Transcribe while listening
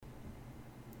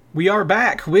We are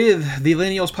back with the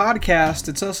Lineals Podcast.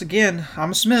 It's us again.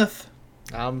 I'm Smith.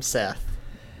 I'm Seth.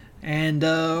 And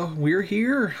we're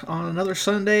here on another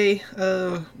Sunday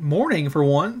morning for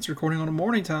once, recording on a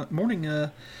morning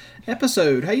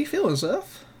episode. How you feeling,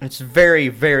 Seth? It's very,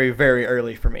 very, very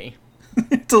early for me.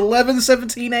 It's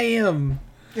 11:17 a.m.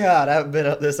 God, I haven't been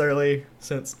up this early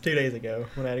since 2 days ago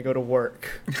when I had to go to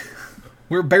work.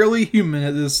 We're barely human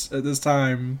at this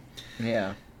time.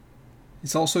 Yeah.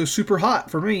 It's also super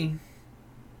hot for me.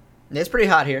 It's pretty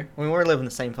hot here. I mean, we're living in the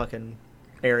same fucking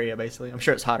area, basically. I'm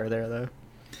sure it's hotter there, though.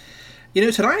 You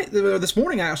know, this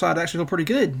morning outside I actually felt pretty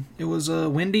good. It was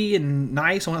windy and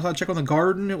nice. I went outside to check on the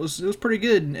garden. It was pretty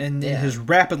good, and it has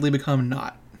rapidly become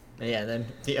not. Yeah, then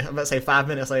I'm about to say 5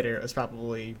 minutes later, it was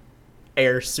probably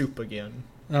air soup again.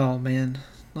 Oh man,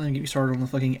 let me get you started on the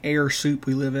fucking air soup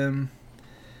we live in.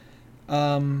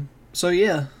 So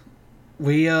yeah,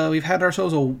 we've had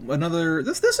ourselves another.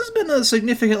 This has been a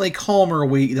significantly calmer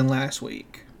week than last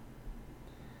week.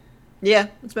 Yeah,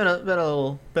 it's been a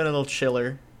little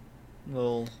chiller, a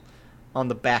little on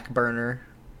the back burner.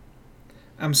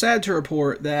 I'm sad to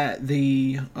report that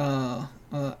the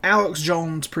Alex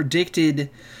Jones predicted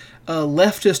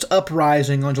leftist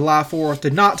uprising on July 4th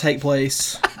did not take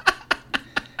place.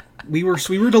 we were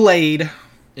delayed.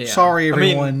 Yeah. Sorry,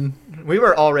 everyone. I mean, we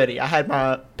were already. I had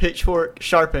my pitchfork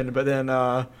sharpened, but then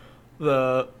our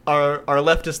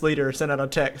leftist leader sent out a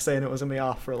text saying it was gonna be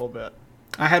off for a little bit.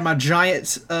 I had my giant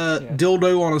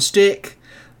dildo on a stick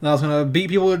that I was gonna beat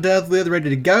people to death with, ready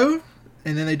to go.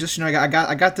 And then they just, I got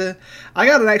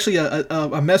actually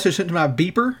a message sent to my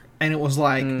beeper, and it was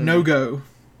like no go.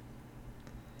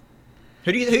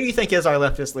 Who do you think is our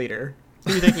leftist leader? Who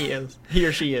do you think he is? He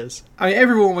or she is? I mean,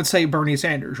 everyone would say Bernie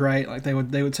Sanders, right? Like they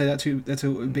would say that's who it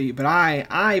would be. But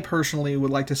I personally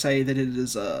would like to say that it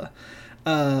is the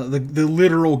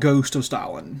literal ghost of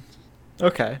Stalin.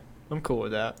 Okay, I'm cool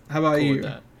with that. How about you?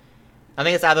 I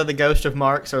think it's either the ghost of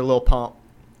Marx or Lil Pump.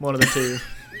 One of the two.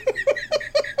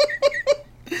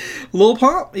 Lil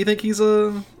Pump? You think he's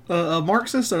a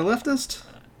Marxist or leftist?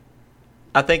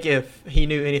 I think if he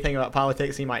knew anything about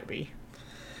politics, he might be.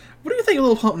 What do you think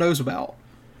Lil Pump knows about?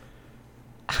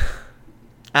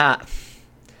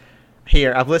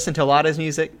 Here, I've listened to a lot of his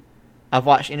music. I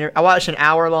watched an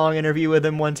hour-long interview with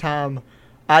him one time.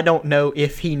 I don't know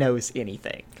if he knows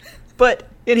anything. But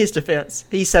in his defense,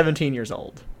 he's 17 years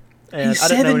old. And he's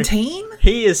 17?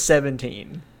 He is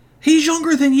 17. He's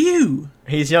younger than you.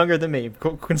 He's younger than me,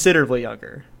 considerably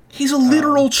younger. He's a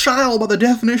literal child by the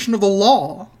definition of the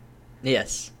law.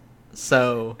 Yes.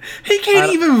 So... He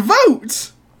can't even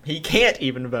vote! He can't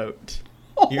even vote.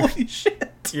 Holy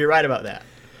shit. You're right about that.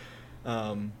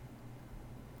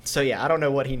 So yeah, I don't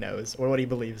know what he knows or what he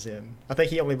believes in. I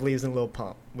think he only believes in Lil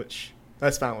Pump, which,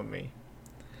 that's fine with me.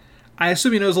 I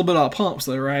assume he knows a little bit about pumps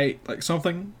though, right? Like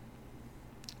something?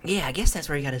 Yeah, I guess that's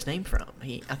where he got his name from.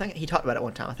 I think he talked about it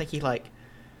one time. I think it's like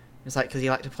because he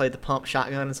liked to play the pump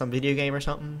shotgun in some video game or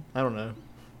something. I don't know.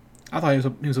 I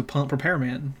thought he was a pump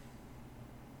repairman.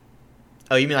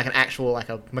 Oh, you mean like an actual, like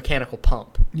a mechanical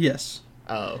pump? Yes.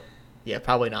 Oh, yeah,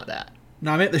 probably not that.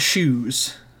 No, I meant the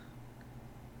shoes.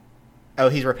 Oh,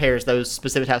 he repairs those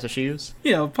specific types of shoes?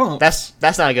 Yeah, pumps.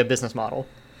 That's not a good business model.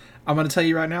 I'm going to tell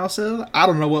you right now, Seth, I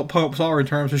don't know what pumps are in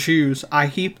terms of shoes.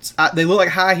 They look like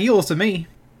high heels to me.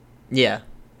 Yeah.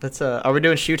 Are we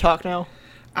doing shoe talk now?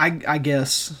 I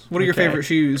guess. What are your favorite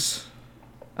shoes?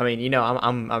 I mean,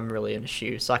 I'm really into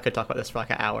shoes, so I could talk about this for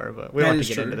like an hour, but we don't have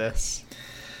to get into this.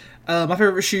 My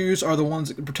favorite shoes are the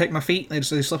ones that protect my feet. They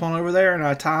slip on over there, and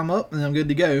I tie them up, and then I'm good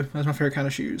to go. That's my favorite kind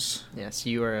of shoes. Yes,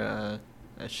 you are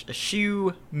a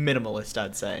shoe minimalist,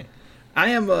 I'd say. I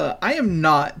am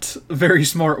not very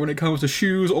smart when it comes to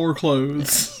shoes or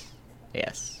clothes.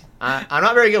 Yes. I'm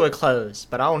not very good with clothes,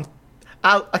 but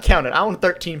I counted. I own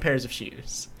 13 pairs of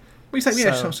shoes. Let me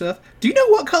ask you some stuff. Do you know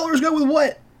what colors go with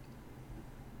what?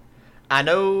 I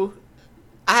know.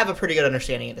 I have a pretty good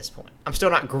understanding at this point. I'm still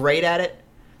not great at it.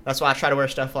 That's why I try to wear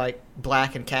stuff like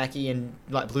black and khaki and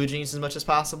like blue jeans as much as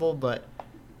possible, but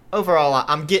overall,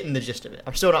 I'm getting the gist of it.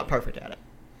 I'm still not perfect at it.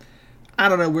 I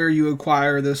don't know where you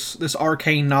acquire this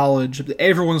arcane knowledge that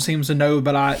everyone seems to know,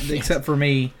 but except for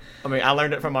me. I mean, I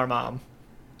learned it from our mom.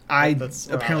 I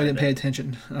apparently didn't pay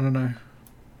attention. I don't know.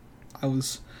 I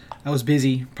was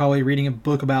busy, probably reading a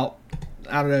book about,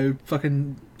 I don't know,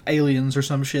 fucking aliens or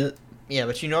some shit. Yeah,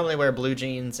 but you normally wear blue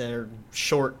jeans or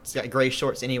shorts, like gray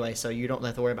shorts anyway, so you don't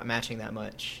have to worry about matching that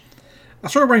much. I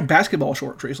started wearing basketball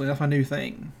shorts recently. That's my new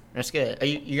thing. That's good. Are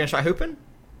you going to try hooping?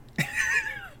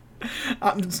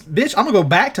 Bitch, I'm going to go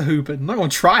back to hooping. I'm not going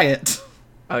to try it.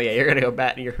 Oh, yeah, you're going to go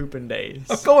back to your hooping days.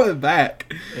 I'm going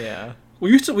back. Yeah.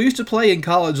 We used to play in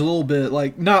college a little bit,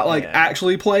 like not like Yeah.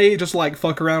 actually play, just like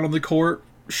fuck around on the court,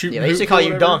 shoot. Yeah, they used to call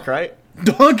you Dunk, right?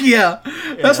 Dunk, yeah.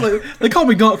 That's like they call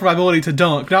me Dunk for my ability to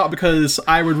dunk, not because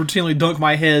I would routinely dunk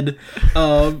my head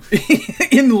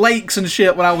in lakes and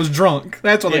shit when I was drunk.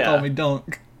 That's why they call me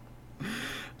Dunk.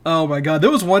 Oh my god,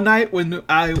 there was one night when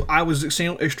I was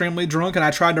extremely drunk and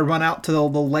I tried to run out to the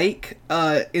lake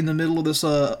in the middle of this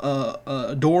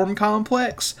dorm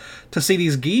complex to see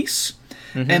these geese,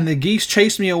 and the geese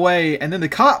chased me away, and then the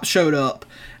cops showed up.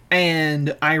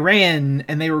 And I ran,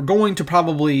 and they were going to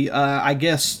probably, I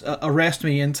guess, arrest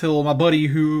me until my buddy,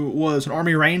 who was an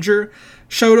Army Ranger,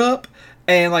 showed up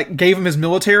and like gave him his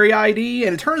military ID.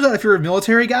 And it turns out if you're a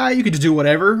military guy, you can just do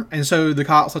whatever. And so the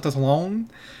cops left us alone.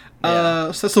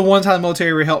 Yeah. So that's the one time the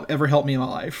military ever helped me in my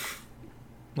life.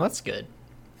 Well, that's good.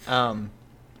 But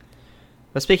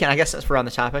speaking, I guess since we're on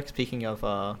the topic, speaking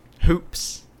of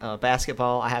hoops,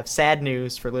 basketball, I have sad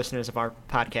news for listeners of our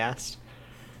podcast.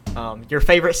 Your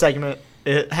favorite segment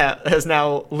has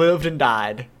now lived and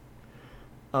died.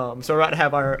 So we're about to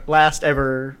have our last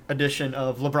ever edition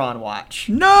of LeBron Watch.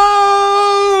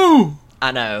 No!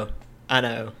 I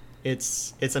know.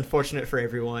 It's unfortunate for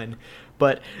everyone,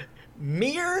 but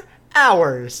mere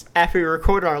hours after we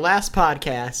recorded our last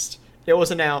podcast, it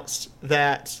was announced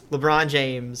that LeBron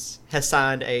James has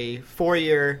signed a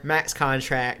 4-year max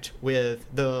contract with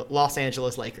the Los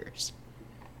Angeles Lakers.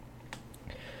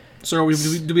 So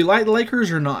do we like the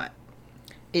Lakers or not?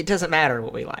 It doesn't matter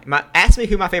what we like. Ask me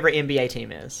who my favorite NBA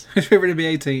team is. Who's your favorite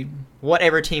NBA team?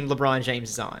 Whatever team LeBron James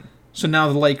is on. So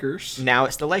now the Lakers. Now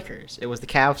it's the Lakers. It was the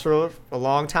Cavs for a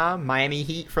long time, Miami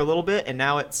Heat for a little bit, and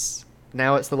now it's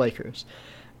the Lakers.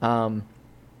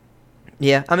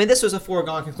 Yeah, I mean, this was a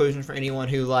foregone conclusion for anyone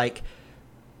who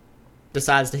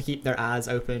decides to keep their eyes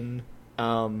open.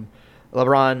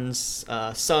 LeBron's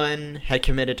son had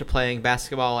committed to playing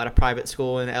basketball at a private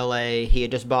school in LA. He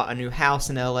had just bought a new house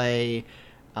in LA.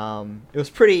 It was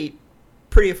pretty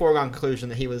a foregone conclusion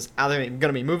that he was either going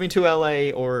to be moving to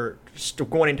LA or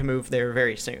going to move there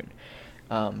very soon.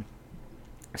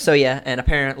 So yeah, and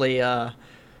apparently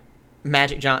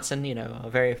Magic Johnson, a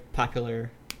very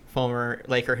popular former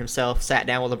Laker himself, sat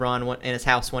down with LeBron in his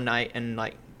house one night and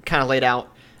kind of laid out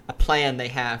a plan they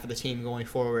have for the team going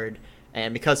forward.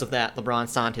 And because of that, LeBron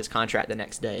signed his contract the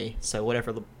next day. So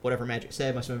whatever Magic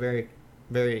said must have been very,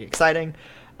 very exciting.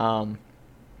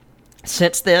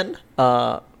 Since then,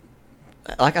 like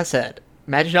I said,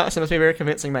 Magic Johnson must be a very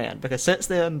convincing man, because since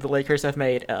then, the Lakers have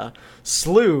made a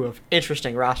slew of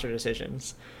interesting roster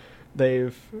decisions.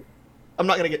 I'm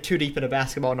not going to get too deep into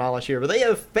basketball knowledge here, but they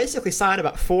have basically signed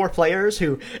about 4 players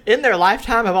who, in their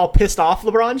lifetime, have all pissed off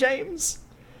LeBron James.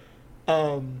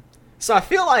 So I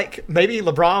feel like maybe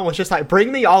LeBron was just like,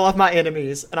 bring me all of my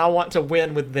enemies, and I want to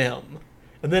win with them,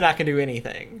 and then I can do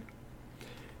anything.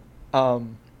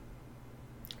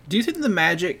 Do you think the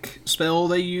magic spell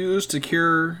they used to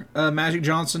cure Magic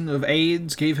Johnson of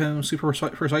AIDS gave him super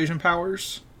persuasion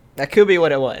powers? That could be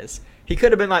what it was. He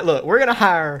could have been like, look, we're going to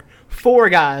hire 4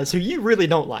 guys who you really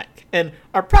don't like and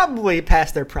are probably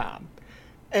past their prime.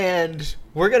 And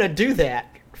we're going to do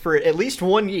that for at least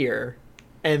 1 year,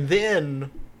 and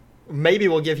then maybe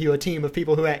we'll give you a team of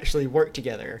people who actually work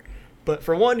together. But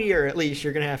for 1 year at least,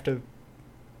 you're going to have to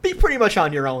be pretty much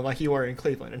on your own like you were in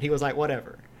Cleveland. And he was like,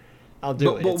 whatever. I'll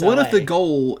do it. But what if the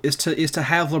goal is to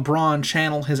have LeBron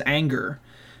channel his anger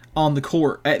on the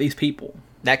court at these people?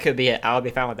 That could be it. I would be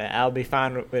fine with that. I would be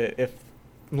fine with if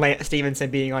Lance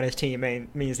Stevenson being on his team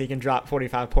means he can drop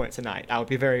 45 points a night. I would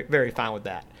be very, very fine with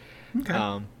that.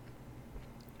 Okay.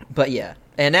 But yeah.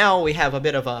 And now we have a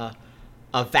bit of a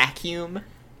vacuum,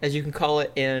 as you can call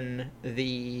it, in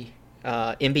the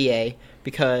NBA,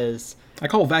 because I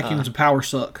call vacuums a power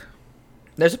suck.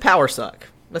 There's a power suck.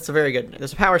 That's a very good.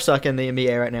 There's a power suck in the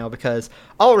NBA right now, because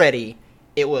already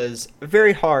it was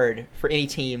very hard for any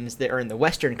teams that are in the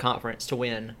Western Conference to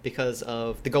win because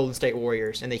of the Golden State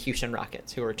Warriors and the Houston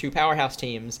Rockets, who are 2 powerhouse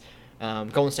teams.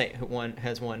 Golden State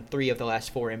has won 3 of the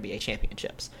last 4 NBA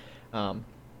championships.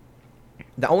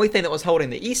 The only thing that was holding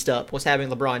the East up was having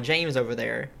LeBron James over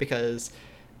there, because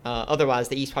otherwise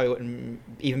the East probably wouldn't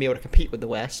even be able to compete with the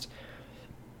West.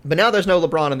 But now there's no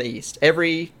LeBron in the East.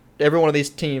 Every one of these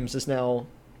teams is now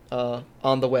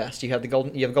on the West. You have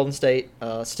Golden State.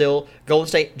 Still, Golden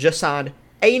State just signed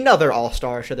another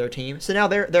All-Star to their team. So now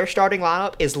their starting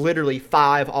lineup is literally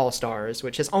 5 All-Stars,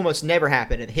 which has almost never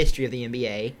happened in the history of the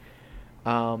NBA.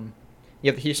 You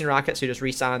have the Houston Rockets, who just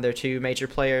re-signed their 2 major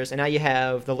players, and now you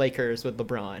have the Lakers with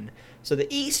LeBron. So the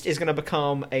East is going to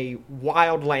become a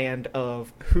wild land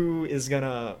of who is going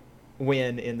to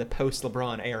win in the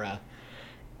post-LeBron era.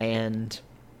 And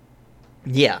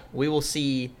yeah, we will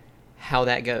see how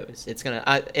that goes. It's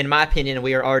gonna, in my opinion,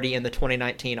 we are already in the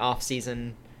 2019 off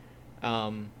season.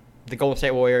 The Golden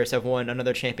State Warriors have won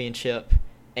another championship,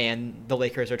 and the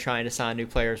Lakers are trying to sign new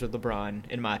players with LeBron,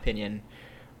 in my opinion.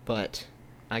 But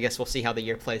I guess we'll see how the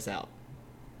year plays out.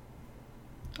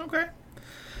 Okay.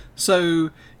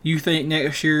 So you think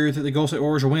next year that the Golden State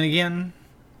Warriors will win again?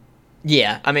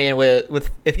 Yeah, I mean, with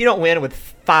if you don't win with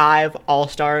 5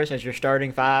 All-Stars as your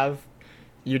starting 5,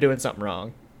 you're doing something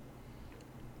wrong.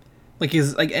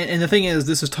 And the thing is,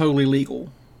 this is totally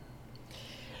legal.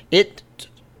 It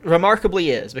remarkably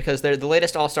is, because the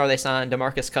latest All-Star they signed,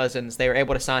 DeMarcus Cousins, they were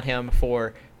able to sign him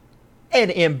for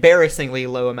an embarrassingly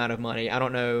low amount of money. I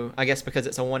don't know. I guess because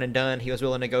it's a one and done, he was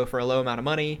willing to go for a low amount of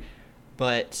money.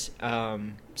 But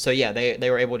so yeah, they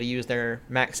were able to use their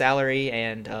max salary,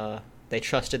 and they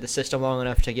trusted the system long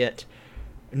enough to get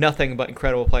nothing but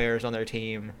incredible players on their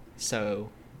team. So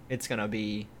it's gonna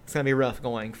be rough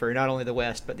going for not only the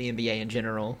West but the NBA in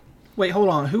general. Wait, hold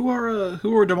on. Who are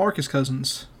DeMarcus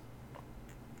Cousins?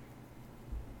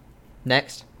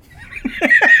 Next.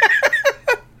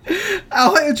 I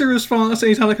like that your response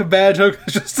anytime like a bad joke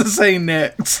is just to say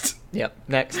next. Yep,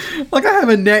 next. Like I have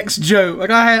a next joke. Like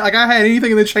I had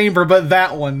anything in the chamber but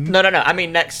that one. No. I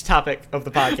mean next topic of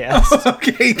the podcast.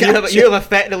 Okay, gotcha. You have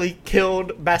effectively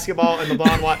killed basketball and the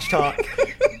Blonde Watch talk.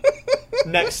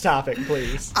 Next topic,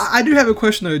 please. I do have a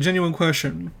question though, a genuine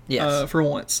question. Yes. For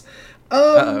once.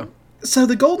 Uh-oh. So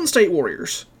the Golden State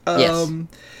Warriors. Yes.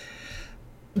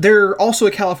 They're also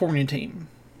a California team.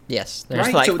 Yes.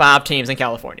 There's right? 5 teams in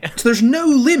California. So there's no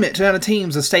limit to the amount of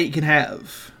teams the state can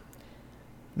have.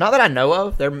 Not that I know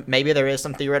of. Maybe there is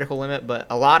some theoretical limit, but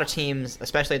a lot of teams,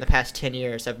 especially in the past 10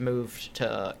 years, have moved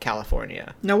to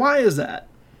California. Now, why is that?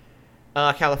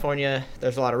 California,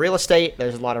 there's a lot of real estate.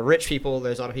 There's a lot of rich people.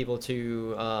 There's a lot of people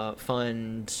to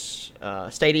fund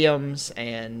stadiums,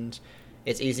 and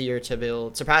it's easier to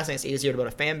build. Surprisingly, it's easier to build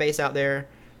a fan base out there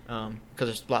because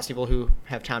there's lots of people who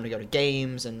have time to go to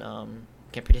games and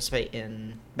can participate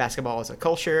in basketball as a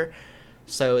culture.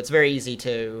 So it's very easy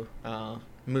to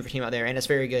move your team out there, and it's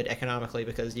very good economically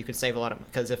because you can save a lot of.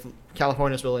 Because if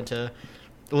California's willing to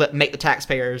make the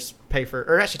taxpayers pay for,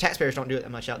 or actually taxpayers don't do it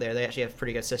that much out there. They actually have a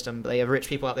pretty good system. But they have rich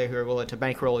people out there who are willing to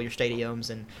bankroll your stadiums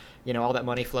and all that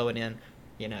money flowing in.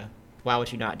 Why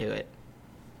would you not do it?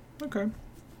 Okay.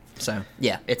 So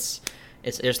yeah, it's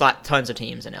there's tons of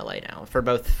teams in LA now for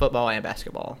both football and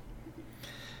basketball.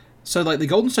 So, like, the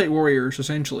Golden State Warriors,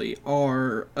 essentially,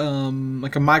 are,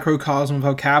 like, a microcosm of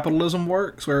how capitalism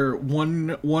works, where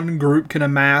one group can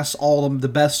amass all of the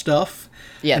best stuff,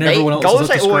 yeah, and everyone else Golden is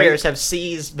up State the Warriors have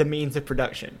seized the means of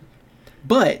production.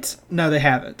 But, no, they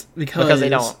haven't. Because they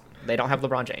don't have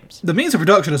LeBron James. The means of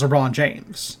production is LeBron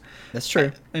James. That's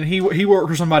true. And he worked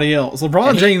for somebody else.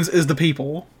 LeBron James is the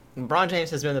people. LeBron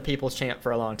James has been the people's champ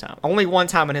for a long time. Only one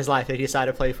time in his life did he decide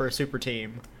to play for a super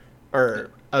team, or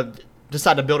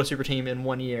decided to build a super team in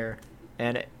 1 year,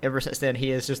 and ever since then he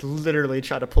has just literally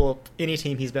tried to pull up any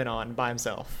team he's been on by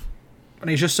himself. And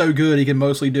he's just so good he can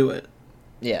mostly do it.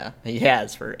 Yeah, he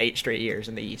has for 8 straight years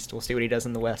in the East. We'll see what he does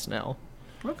in the West now.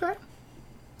 Okay.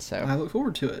 So I look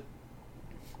forward to it.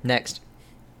 Next.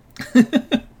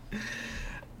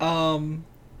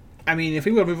 I mean, if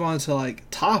we would move on to, like,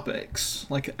 topics,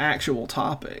 like actual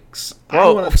topics. So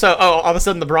all of a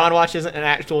sudden the Blonde Watch isn't an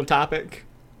actual topic?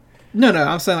 No,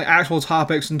 I'm saying like actual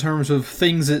topics in terms of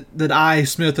things that I,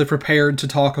 Smith, have prepared to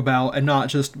talk about, and not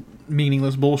just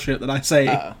meaningless bullshit that I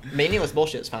say. Meaningless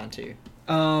bullshit is fine too.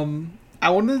 I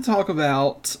wanted to talk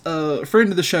about a friend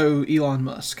of the show, Elon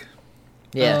Musk.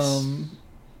 Yes.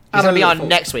 He's going to be on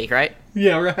next week, right?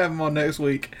 Yeah, we're going to have him on next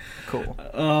week. Cool.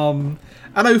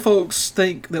 I know folks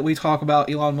think that we talk about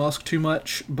Elon Musk too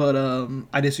much, but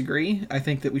I disagree. I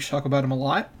think that we should talk about him a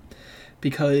lot,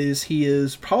 because he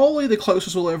is probably the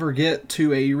closest we'll ever get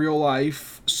to a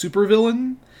real-life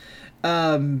supervillain.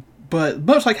 But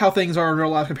much like how things are in real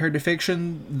life compared to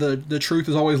fiction, the truth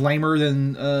is always lamer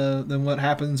than what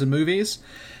happens in movies.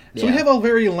 So we have a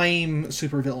very lame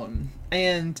supervillain.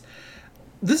 And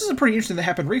this is a pretty interesting that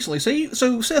happened recently.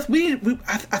 So Seth,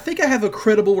 I think I have a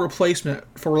credible replacement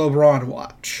for LeBron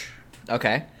Watch.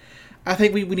 Okay. I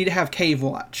think we need to have Cave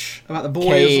Watch, about the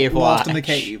boys lost in the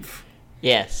cave.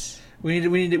 Yes. We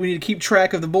need to keep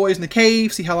track of the boys in the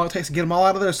cave, see how long it takes to get them all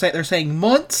out of there. They're saying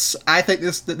months. I think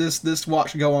this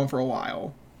watch should go on for a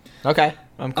while. Okay,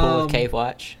 I'm cool with Cave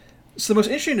Watch. So the most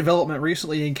interesting development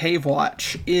recently in Cave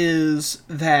Watch is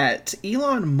that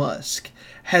Elon Musk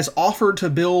has offered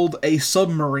to build a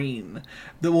submarine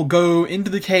that will go into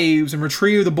the caves and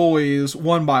retrieve the boys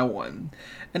one by one.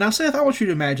 And now, Seth, I want you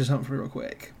to imagine something for me real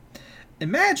quick.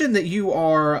 imagine that you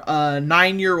are a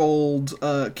 9-year-old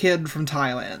kid from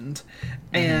Thailand,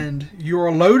 and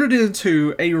you're loaded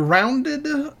into a rounded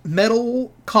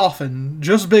metal coffin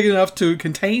just big enough to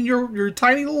contain your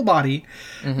tiny little body.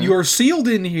 You are sealed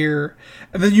in here,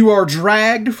 and then you are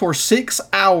dragged for 6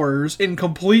 hours in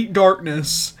complete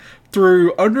darkness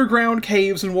through underground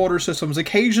caves and water systems,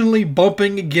 occasionally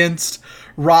bumping against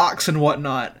rocks and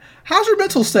whatnot. How's your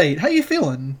mental state? How you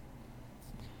feeling?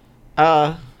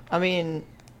 I mean,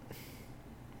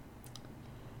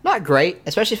 not great,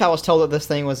 especially if I was told that this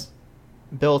thing was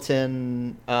built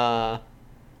in,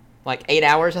 like 8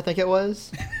 hours, I think it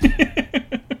was.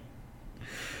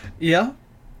 Yeah.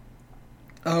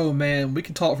 Oh man, we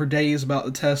could talk for days about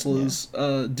the Tesla's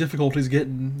difficulties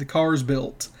getting the cars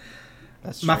built.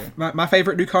 That's true. My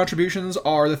favorite new contributions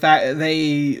are the fact that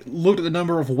they looked at the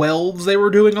number of welds they were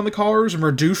doing on the cars and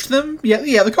reduced them.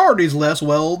 Yeah, the car needs less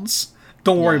welds.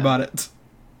 Don't worry about it.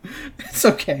 It's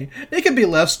okay. It can be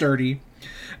less sturdy.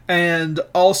 And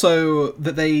also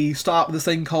that they stopped this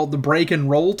thing called the break and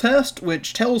roll test,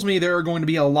 which tells me there are going to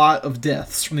be a lot of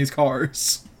deaths from these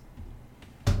cars.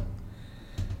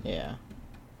 Yeah.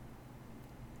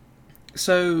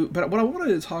 So, but what I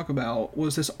wanted to talk about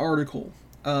was this article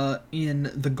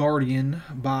in The Guardian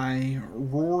by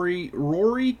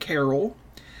Rory Carroll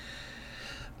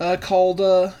called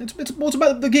it's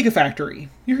about the Gigafactory.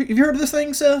 Have you heard of this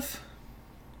thing, Seth?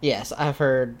 Yes, I've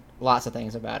heard lots of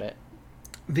things about it.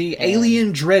 The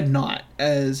Alien Dreadnought,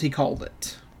 as he called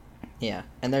it. Yeah,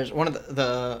 and there's one of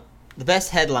the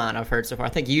best headline I've heard so far. I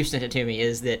think you sent it to me.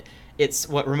 Is that it's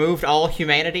what removed all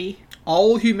humanity?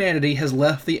 All humanity has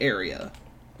left the area.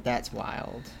 That's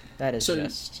wild. That is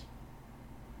just.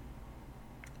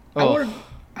 I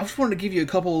just wanted to give you a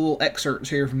couple of little excerpts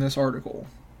here from this article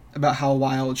about how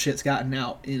wild shit's gotten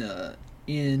out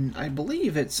in I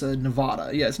believe it's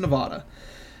Nevada. Yeah, it's Nevada.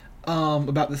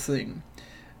 About this thing.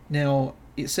 Now,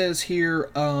 it says here,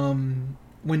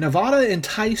 when Nevada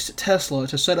enticed Tesla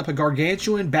to set up a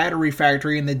gargantuan battery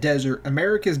factory in the desert,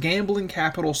 America's gambling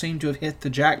capital seemed to have hit the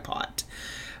jackpot.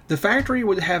 The factory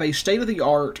would have a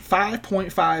state-of-the-art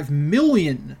 5.5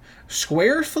 million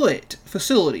square foot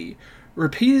facility,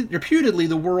 reputedly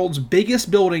the world's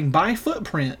biggest building by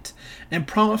footprint, and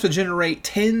promised to generate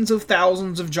tens of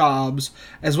thousands of jobs,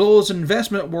 as well as an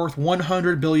investment worth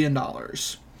 $100 billion.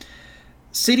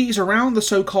 Cities around the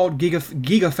so-called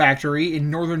Gigafactory in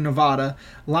northern Nevada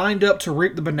lined up to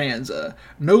reap the bonanza.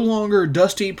 No longer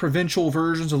dusty provincial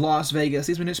versions of Las Vegas,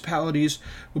 these municipalities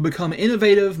will become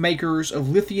innovative makers of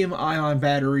lithium-ion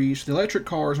batteries, the electric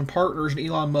cars, and partners in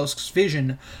Elon Musk's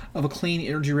vision of a clean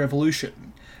energy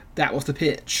revolution. That was the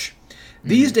pitch.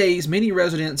 These days, many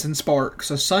residents in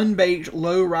Sparks, a sun-baked,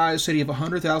 low-rise city of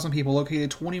 100,000 people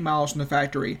located 20 miles from the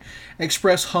factory,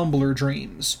 express humbler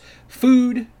dreams.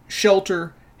 Food,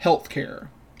 shelter, healthcare.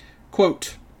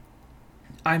 Quote,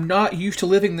 "I'm not used to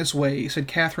living this way," said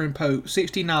Catherine Pope,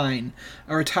 69,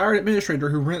 a retired administrator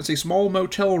who rents a small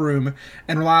motel room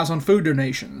and relies on food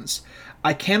donations.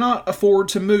 "I cannot afford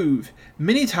to move.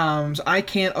 Many times I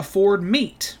can't afford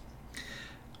meat."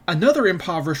 Another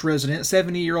impoverished resident,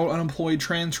 70-year-old unemployed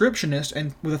transcriptionist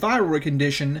and with a thyroid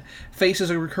condition, faces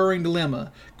a recurring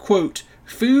dilemma. Quote,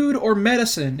 "Food or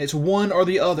medicine, it's one or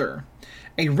the other.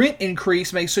 A rent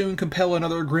increase may soon compel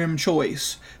another grim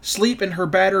choice. Sleep in her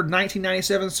battered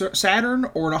 1997 Saturn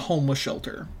or in a homeless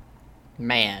shelter."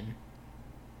 Man.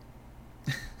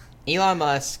 Elon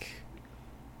Musk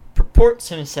purports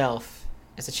himself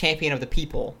as a champion of the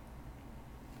people.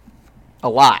 A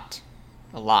lot.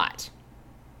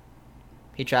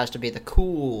 He tries to be the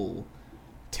cool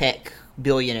tech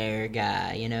billionaire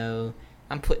guy, you know.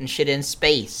 I'm putting shit in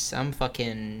space. I'm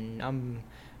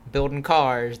building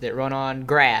cars that run on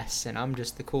grass, and I'm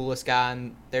just the coolest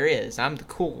guy there is. I'm the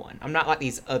cool one. I'm not like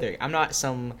these other. I'm not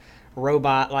some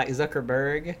robot like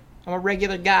Zuckerberg. I'm a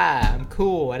regular guy. I'm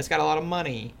cool. I just got a lot of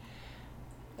money.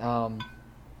 But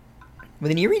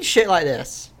then you read shit like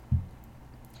this,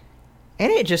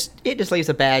 and it just leaves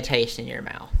a bad taste in your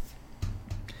mouth.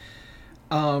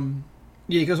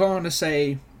 He goes on to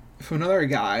say, for another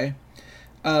guy,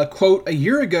 quote, "A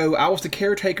year ago, I was the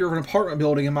caretaker of an apartment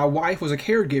building and my wife was a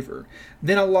caregiver.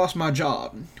 Then I lost my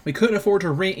job. We couldn't afford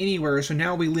to rent anywhere, so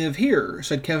now we live here,"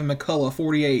 said Kevin McCullough,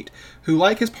 48, who,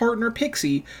 like his partner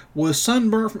Pixie, was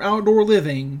sunburnt from outdoor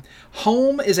living.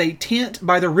 "Home is a tent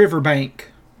by the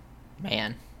riverbank."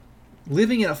 Man.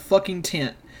 Living in a fucking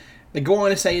tent. They go on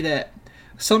to say that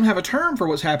some have a term for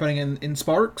what's happening in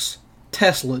Sparks.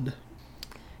 Tesla'd.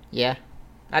 Yeah.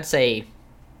 I'd say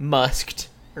Musked.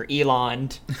 Or Elon,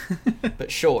 but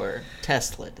sure,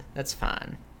 Tesla'd. That's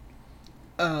fine.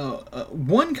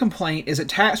 One complaint is that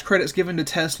tax credits given to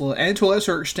Tesla and to a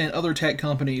lesser extent other tech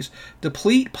companies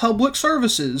deplete public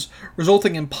services,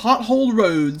 resulting in potholed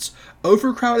roads,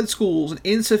 overcrowded schools, and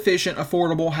insufficient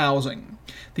affordable housing.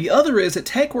 The other is that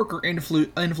tech worker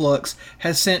influx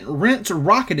has sent rents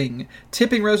rocketing,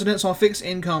 tipping residents on fixed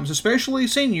incomes, especially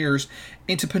seniors,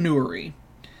 into penury.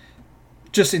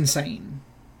 Just insane.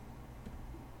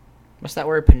 What's that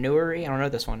word, penury? I don't know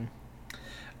this one.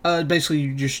 Basically,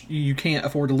 you can't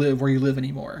afford to live where you live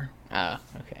anymore. Oh,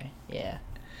 okay, yeah.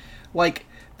 Like,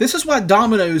 this is why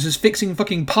Domino's is fixing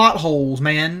fucking potholes,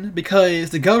 man, because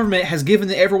the government has given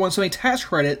everyone so many tax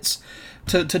credits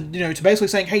to basically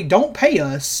saying, hey, don't pay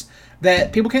us,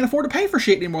 that people can't afford to pay for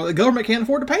shit anymore. The government can't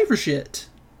afford to pay for shit.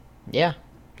 Yeah,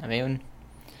 I mean,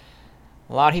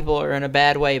 a lot of people are in a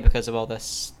bad way because of all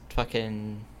this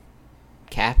fucking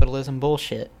capitalism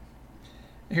bullshit.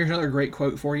 Here's another great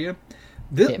quote for you.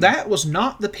 That was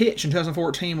not the pitch in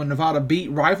 2014 when Nevada beat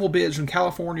rival bids from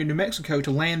California and New Mexico to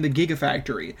land the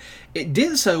Gigafactory. It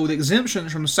did so with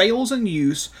exemptions from sales and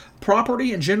use,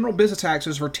 property, and general business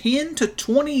taxes for 10 to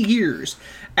 20 years,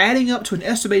 adding up to an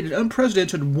estimated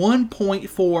unprecedented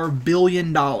 $1.4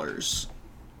 billion.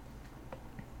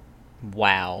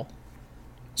 Wow.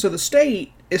 So the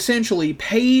state essentially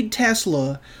paid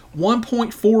Tesla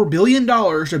 $1.4 billion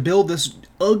to build this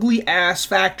ugly-ass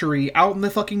factory out in the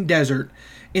fucking desert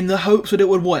in the hopes that it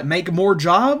would, make more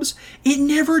jobs? It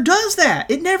never does that.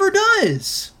 It never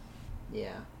does.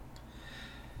 Yeah.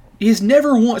 It has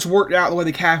never once worked out the way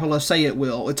the capitalists say it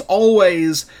will. It's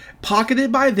always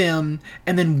pocketed by them,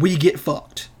 and then we get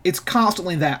fucked. It's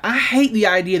constantly that. I hate the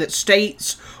idea that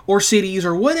states or cities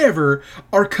or whatever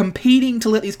are competing to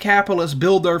let these capitalists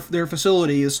build their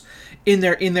facilities in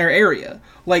their area.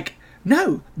 Like,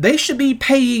 no, they should be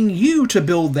paying you to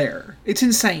build there. It's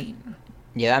insane.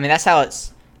 Yeah, I mean, that's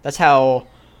how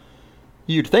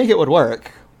you'd think it would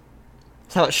work.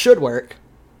 That's how it should work.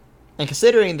 And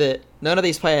considering that none of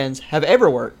these plans have ever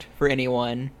worked for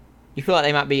anyone, you feel like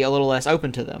they might be a little less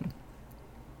open to them.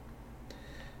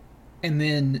 And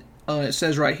then it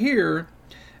says right here,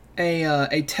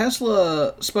 a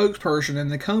Tesla spokesperson in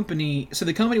the company said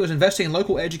the company was investing in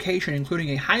local education,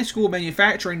 including a high school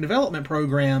manufacturing development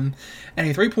program and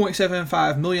a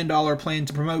 $3.75 million plan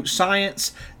to promote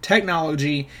science,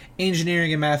 technology,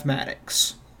 engineering, and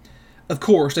mathematics. Of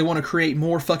course, they want to create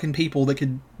more fucking people that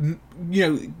could,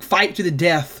 fight to the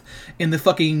death in the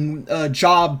fucking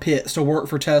job pits to work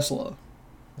for Tesla.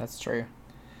 That's true.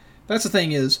 That's the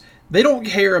thing is, they don't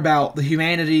care about the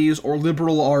humanities or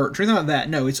liberal arts or anything like that.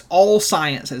 No, it's all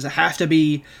sciences. It has to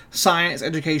be science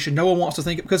education. No one wants to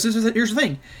think... Because here's the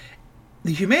thing.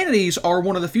 The humanities are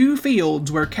one of the few fields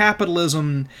where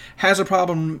capitalism has a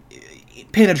problem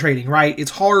penetrating, right?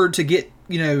 It's hard to get,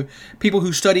 people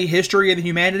who study history and the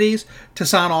humanities to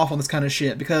sign off on this kind of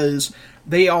shit because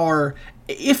they are,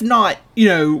 if not,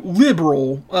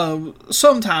 liberal,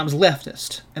 sometimes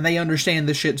leftist. And they understand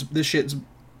this shit's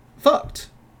fucked.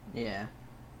 Yeah.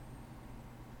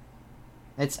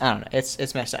 I don't know.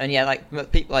 It's messed up. And yeah,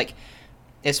 people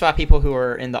it's why people who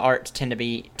are in the arts tend to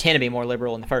be more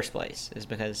liberal in the first place, is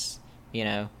because,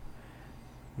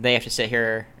 they have to sit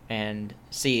here and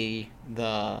see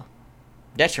the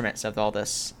detriments of all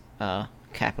this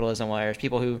capitalism, whereas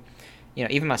people who,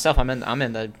 even myself, I'm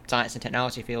in the science and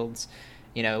technology fields,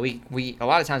 we a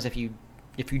lot of times if you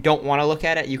don't want to look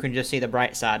at it, you can just see the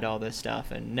bright side to all this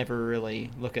stuff and never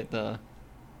really look at the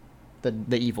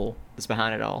evil that's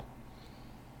behind it all.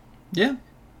 Yeah,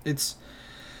 it's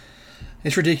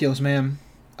ridiculous, man.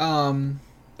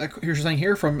 Here's the thing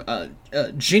here from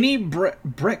Jenny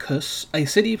Breckus, a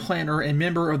city planner and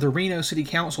member of the Reno City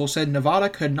Council, said Nevada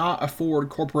could not afford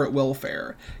corporate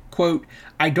welfare. Quote,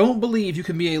 I don't believe you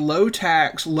can be a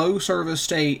low-tax, low-service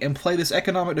state and play this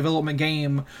economic development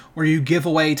game where you give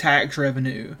away tax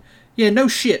revenue. Yeah, no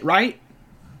shit, right?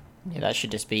 Yeah, that should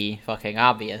just be fucking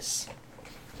obvious.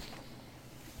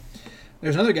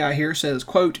 There's another guy here says,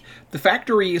 quote, the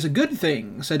factory is a good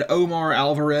thing, said Omar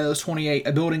Alvarez, 28,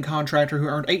 a building contractor who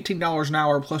earned $18 an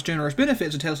hour plus generous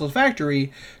benefits at Tesla's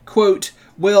factory. Quote,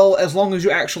 well, as long as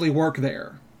you actually work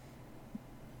there.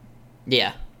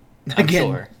 Yeah. I'm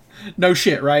Again, sure. No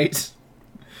shit, right?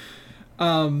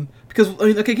 Because,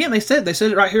 again, they said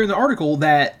it right here in the article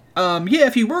that,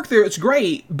 if you work there, it's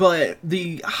great, but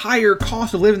the higher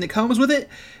cost of living that comes with it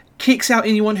kicks out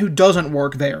anyone who doesn't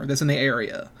work there that's in the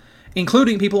area,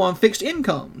 including people on fixed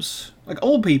incomes, like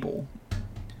old people.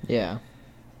 Yeah.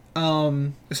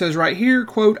 It says right here,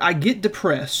 quote, I get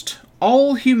depressed.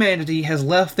 All humanity has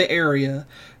left the area,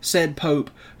 said Pope,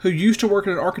 who used to work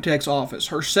in an architect's office.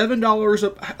 Her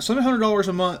 $700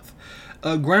 a month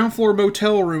ground floor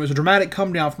motel room is a dramatic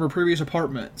come down from her previous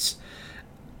apartments.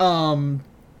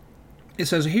 It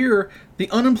says here, the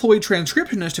unemployed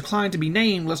transcriptionist declined to be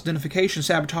named lest identification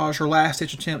sabotage her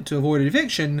last-ditch attempt to avoid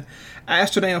eviction.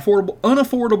 Asked to name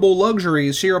unaffordable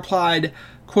luxuries, she replied,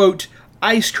 quote,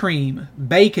 ice cream,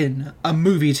 bacon, a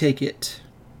movie ticket.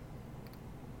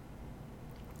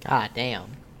 God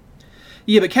damn.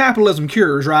 Yeah, but capitalism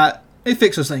cures, right? It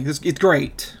fixes things. It's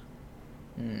great.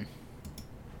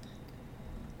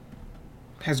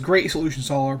 Has great solutions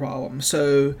to all our problems.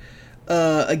 So,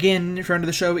 again, friend of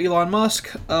the show, Elon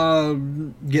Musk,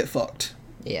 get fucked.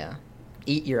 Yeah.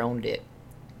 Eat your own dick.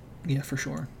 Yeah, for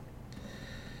sure.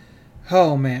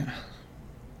 Oh, man.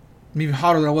 I'm even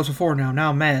hotter than I was before now. Now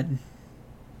I'm mad.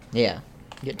 Yeah.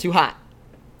 Get too hot.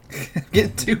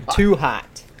 Get too hot. Too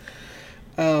hot.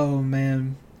 Oh,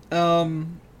 man. So,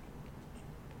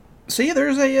 yeah,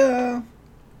 there's a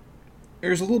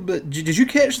little bit... Did you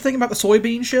catch the thing about the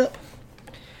soybean ship?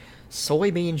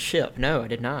 Soybean ship? No, I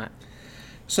did not.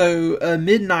 So,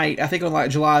 midnight, I think on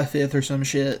like July 5th or some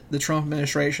shit, the Trump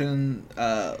administration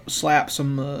slapped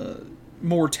some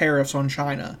more tariffs on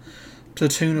China to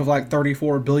the tune of like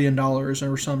 $34 billion or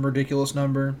some ridiculous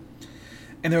number.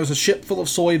 And there was a ship full of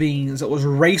soybeans that was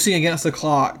racing against the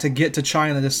clock to get to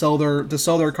China to sell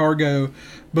their cargo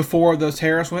before those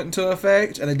tariffs went into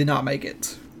effect, and they did not make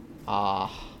it.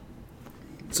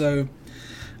 So,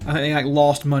 I think they like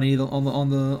lost money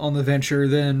on the venture.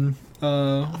 Then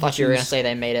I thought you were gonna say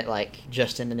they made it like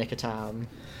just in the nick of time.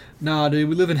 Nah, dude,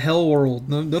 we live in hell world.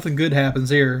 Nothing good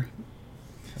happens here.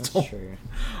 That's true.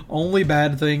 Only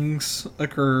bad things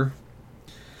occur.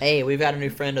 Hey, we've got a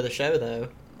new friend of the show though.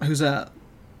 Who's that?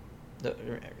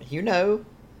 You know,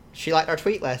 she liked our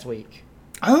tweet last week.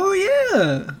 Oh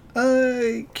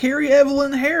yeah, Carrie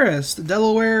Evelyn Harris, the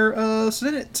Delaware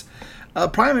Senate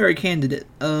primary candidate.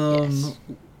 Yes.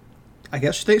 I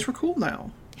guess she thinks we're cool now.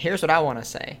 Here's what I want to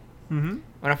say. Mm-hmm.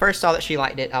 When I first saw that she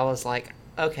liked it, I was like,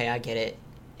 okay, I get it.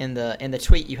 In the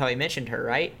tweet, you probably mentioned her,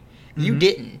 right? Mm-hmm. You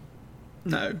didn't.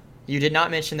 No. You did not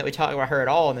mention that we talked about her at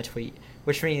all in the tweet,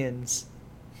 which means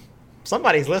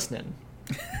somebody's listening.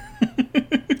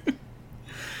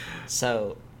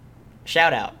 So,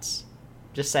 shout-outs.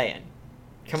 Just saying.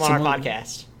 Come on our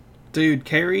podcast. Dude,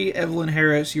 Carrie Evelyn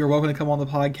Harris, you're welcome to come on the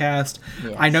podcast.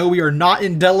 Yes. I know we are not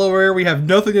in Delaware. We have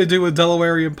nothing to do with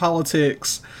Delawarean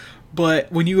politics. But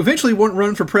when you eventually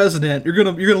run for president, you're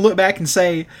gonna look back and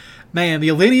say, man, the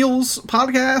Millennials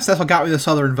podcast, that's what got me the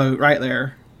Southern vote right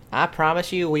there. I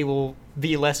promise you we will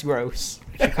be less gross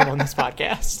if you come on this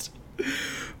podcast.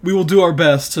 We will do our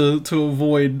best to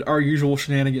avoid our usual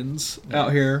shenanigans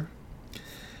out here.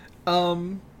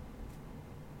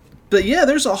 But yeah,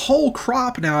 there's a whole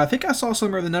crop now. I think I saw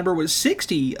somewhere the number was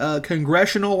 60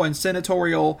 congressional and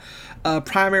senatorial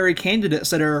primary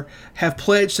candidates that have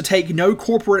pledged to take no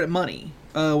corporate money,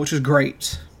 which is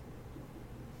great.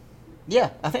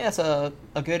 Yeah, I think that's a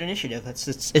good initiative.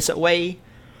 It's a way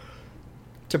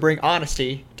to bring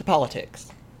honesty to politics.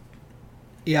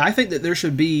 Yeah, I think that there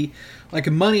should be,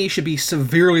 like, money should be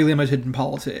severely limited in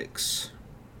politics.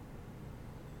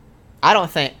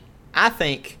 I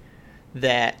think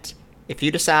that if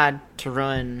you decide to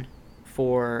run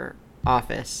for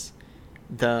office,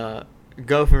 the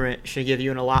government should give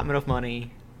you an allotment of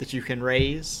money that you can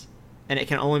raise, and it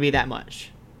can only be that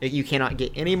much. You cannot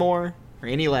get any more or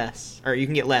any less, or you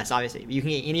can get less, obviously, but you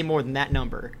can get any more than that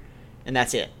number, and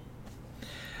that's it.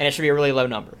 And it should be a really low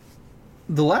number.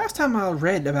 The last time I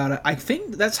read about it, I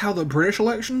think that's how the British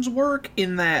elections work,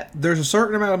 in that there's a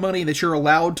certain amount of money that you're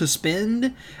allowed to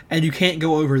spend, and you can't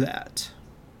go over that.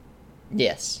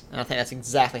 Yes, and I think that's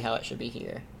exactly how it should be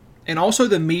here. And also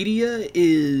the media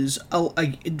is,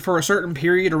 for a certain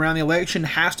period around the election,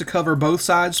 has to cover both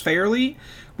sides fairly,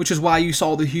 which is why you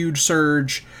saw the huge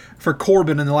surge for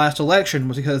Corbyn in the last election,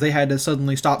 was because they had to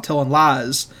suddenly stop telling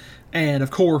lies. And, of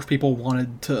course, people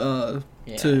wanted to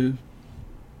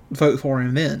vote for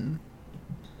him then.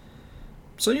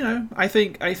 So, you know, I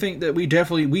think that we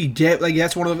definitely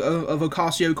that's one of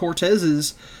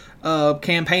Ocasio-Cortez's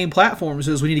campaign platforms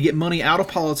is we need to get money out of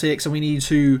politics and we need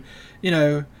to, you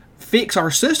know, fix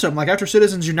our system. Like after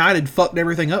Citizens United fucked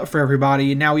everything up for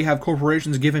everybody and now we have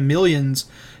corporations giving millions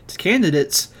to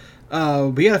candidates,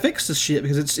 we gotta fix this shit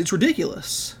because it's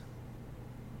ridiculous.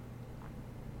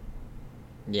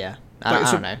 Yeah, I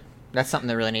don't know. That's something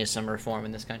that really needs some reform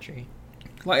in this country.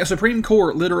 Like a Supreme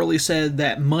Court literally said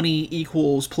that money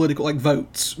equals political, like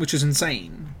votes, which is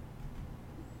insane.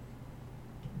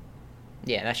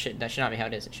 Yeah, that should not be how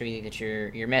it is. It should be that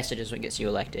your message is what gets you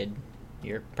elected,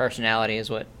 Your personality is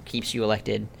what keeps you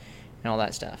elected and all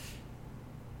that stuff.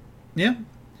 Yeah.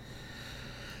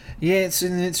 Yeah, it's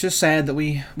just sad that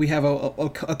we have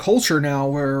a culture now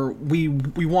where we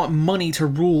want money to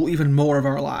rule even more of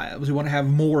our lives. We want to have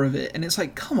more of it, and it's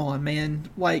like, come on, man!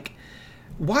 Like,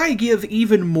 why give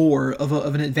even more of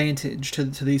an advantage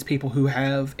to these people who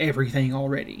have everything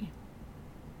already?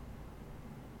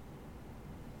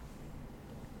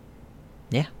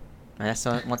 Yeah, and that's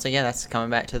once again that's coming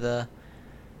back to the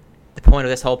point of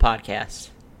this whole podcast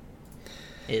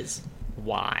is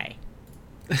why.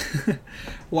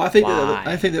 Well, I think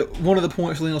that one of the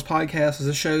points of Leo's podcast is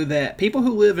to show that people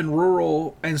who live in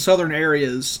rural and southern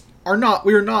areas we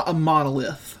are not a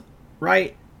monolith,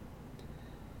 right?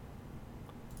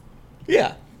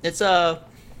 Yeah, it's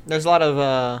there's a lot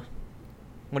of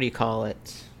what do you call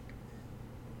it?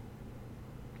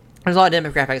 There's a lot of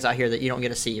demographics out here that you don't get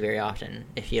to see very often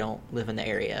if you don't live in the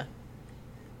area.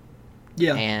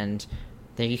 Yeah, and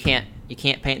then you can't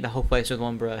paint the whole place with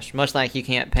one brush, much like you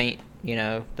can't paint, you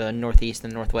know, the Northeast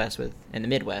and Northwest and the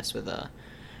Midwest with a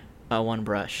one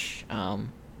brush. So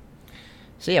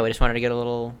yeah, we just wanted to get a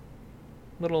little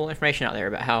information out there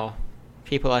about how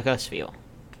people like us feel.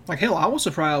 Like, hell, I was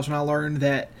surprised when I learned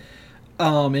that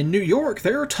in New York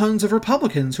there are tons of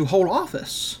Republicans who hold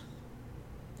office.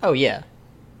 Oh yeah.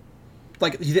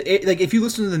 Like if you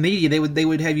listen to the media, they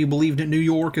would have you believe that New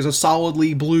York is a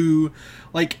solidly blue,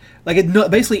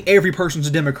 basically every person's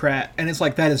a Democrat, and it's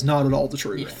like that is not at all the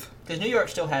truth. Because New York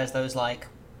still has those like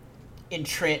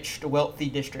entrenched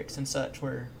wealthy districts and such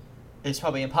where it's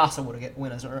probably impossible to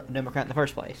win as a Democrat in the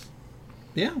first place.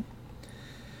 Yeah.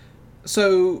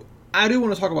 So I do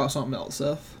want to talk about something else,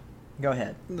 Seth. Go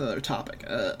ahead. Another topic.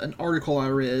 An article I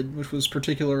read, which was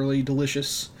particularly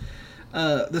delicious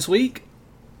this week,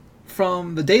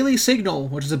 from the Daily Signal,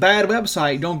 which is a bad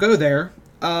website. Don't go there.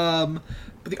 But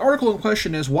the article in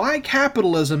question is why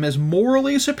capitalism is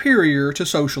morally superior to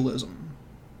socialism.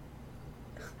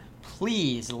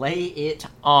 Please lay it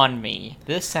on me.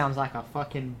 This sounds like a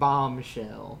fucking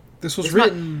bombshell. This was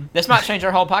written... This might change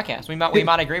our whole podcast. We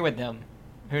might agree with them.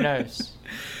 Who knows?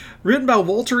 Written by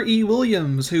Walter E.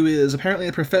 Williams, who is apparently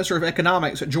a professor of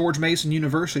economics at George Mason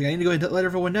University. I need to go ahead and let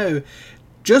everyone know,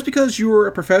 just because you're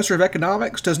a professor of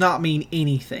economics does not mean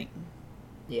anything.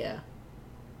 Yeah.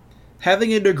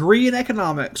 Having a degree in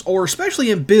economics, or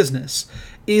especially in business,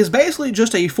 is basically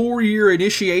just a 4-year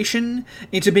initiation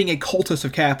into being a cultist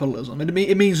of capitalism.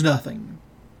 It means nothing.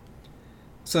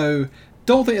 So,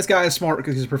 don't think this guy is smart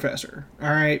because he's a professor.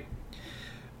 Alright?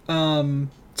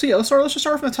 So yeah, let's just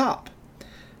start from the top.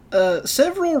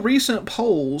 Several recent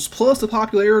polls, plus the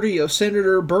popularity of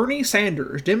Senator Bernie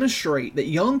Sanders, demonstrate that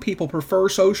young people prefer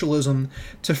socialism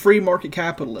to free market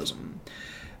capitalism.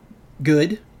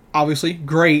 Good. Obviously.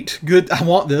 Great. Good. I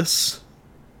want this.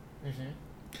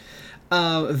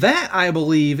 That, I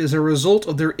believe, is a result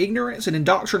of their ignorance and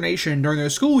indoctrination during their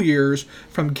school years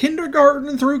from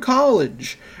kindergarten through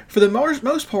college. For the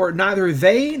most part, neither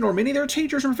they nor many of their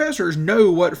teachers or professors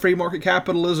know what free market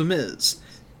capitalism is.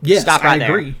 Yes, Stop right I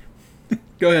agree.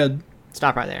 Go ahead.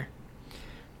 Stop right there.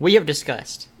 We have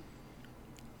discussed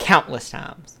countless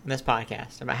times in this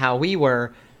podcast about how we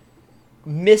were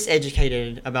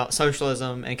miseducated about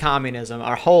socialism and communism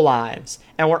our whole lives,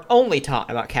 and we're only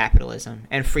taught about capitalism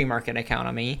and free market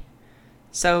economy.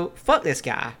 So, fuck this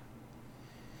guy.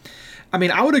 I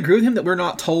mean, I would agree with him that we're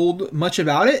not told much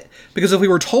about it, because if we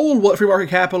were told what free market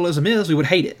capitalism is, we would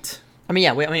hate it. I mean,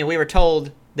 yeah, we were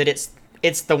told that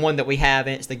it's the one that we have,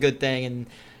 and it's the good thing, and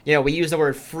you know, we use the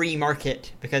word free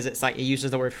market because it's like it uses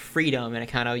the word freedom, and it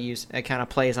kind of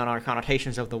plays on our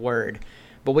connotations of the word.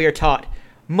 But we are taught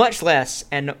much less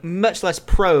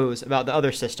pros about the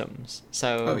other systems.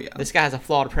 So This guy has a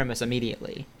flawed premise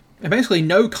immediately. And basically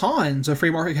no cons of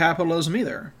free market capitalism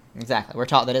either. Exactly. We're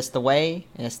taught that it's the way,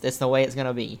 and it's the way it's going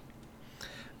to be.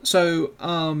 So,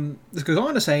 this goes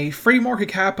on to say, free market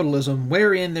capitalism,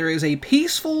 wherein there is a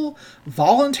peaceful,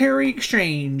 voluntary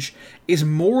exchange, is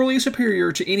morally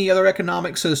superior to any other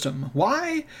economic system.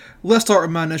 Why? Let's start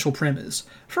with my initial premise.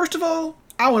 First of all,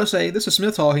 I want to say, this is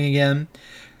Smith talking again,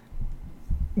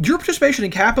 your participation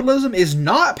in capitalism is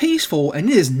not peaceful, and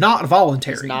it is not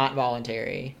voluntary. It's not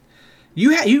voluntary.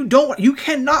 You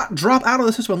cannot drop out of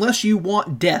the system unless you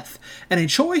want death. And a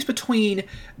choice between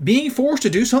being forced to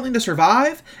do something to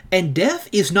survive and death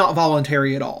is not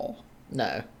voluntary at all.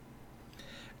 No.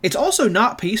 It's also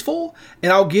not peaceful,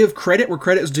 and I'll give credit where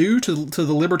credit's due to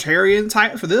the libertarian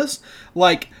type for this.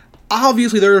 Like,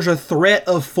 obviously there's a threat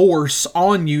of force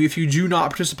on you if you do not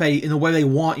participate in the way they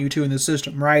want you to in the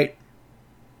system, right?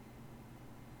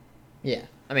 Yeah.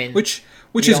 I mean, which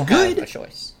is good. Have a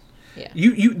choice.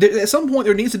 Yeah. At some point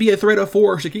there needs to be a threat of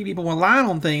force to keep people in line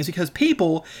on things, because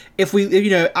people,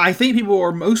 I think people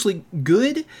are mostly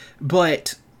good,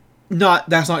 but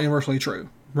that's not universally true,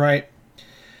 right?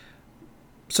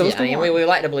 So Yeah, I mean, we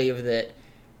like to believe that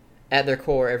at their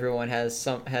core everyone has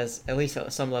at least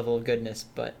some level of goodness,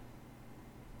 but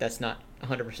that's not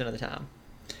 100% of the time.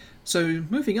 So,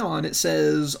 moving on, it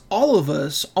says, all of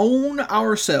us own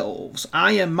ourselves.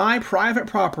 I am my private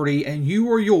property and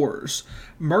you are yours.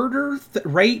 Murder,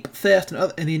 rape, theft,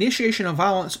 and the initiation of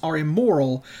violence are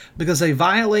immoral because they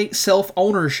violate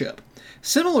self-ownership.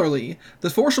 Similarly,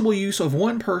 the forcible use of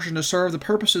one person to serve the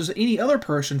purposes of any other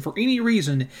person for any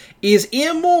reason is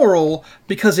immoral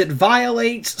because it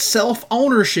violates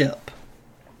self-ownership.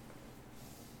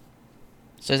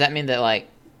 So does that mean that, like,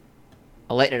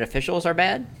 elected officials are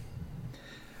bad?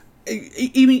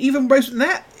 Even worse than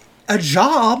that, a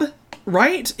job,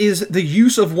 right, is the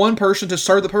use of one person to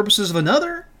serve the purposes of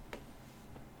another.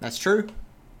 That's true.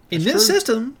 In this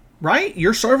system, right,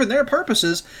 you're serving their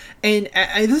purposes, and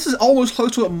this is almost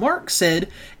close to what Mark said,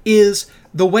 is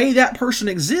the way that person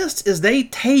exists is they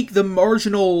take the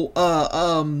marginal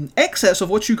excess of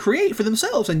what you create for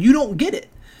themselves, and you don't get it,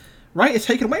 right? It's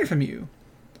taken away from you.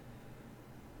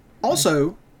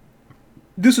 Also,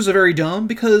 this is a very dumb,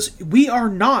 because we are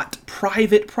not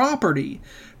private property.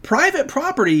 Private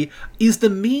property is the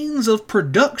means of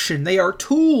production. They are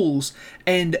tools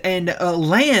and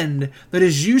land that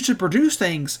is used to produce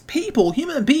things. People,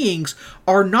 human beings,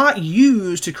 are not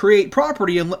used to create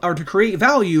property or to create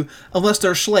value unless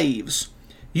they're slaves.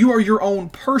 You are your own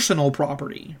personal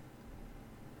property.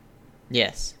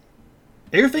 Yes.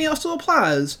 Everything else still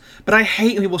applies, but I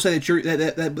hate when people say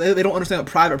that they don't understand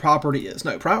what private property is.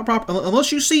 No, private property,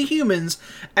 unless you see humans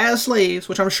as slaves,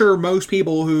 which I'm sure most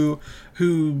people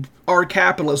who are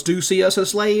capitalists do see us as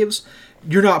slaves,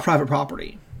 you're not private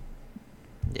property.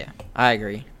 Yeah, I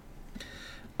agree.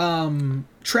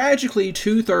 Tragically,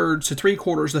 2/3 to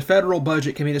 3/4 of the federal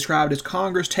budget can be described as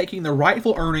Congress taking the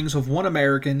rightful earnings of one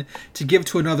American to give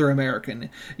to another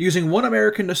American, using one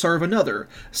American to serve another.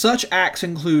 Such acts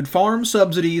include farm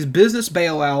subsidies, business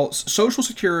bailouts, Social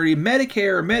Security,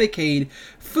 Medicare, Medicaid,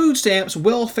 food stamps,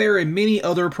 welfare, and many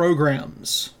other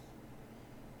programs.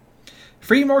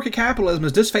 Free market capitalism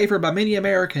is disfavored by many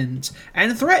Americans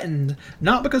and threatened,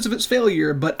 not because of its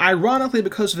failure, but ironically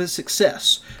because of its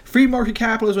success. Free market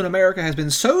capitalism in America has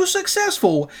been so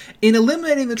successful in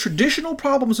eliminating the traditional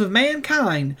problems of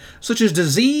mankind, such as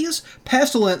disease,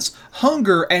 pestilence,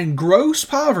 hunger, and gross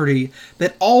poverty,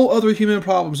 that all other human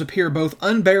problems appear both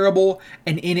unbearable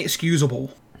and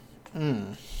inexcusable.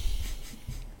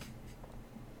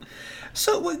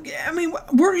 So, I mean,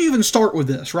 where do you even start with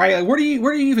this, right? Like, where do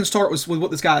you even start with what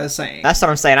this guy is saying? That's what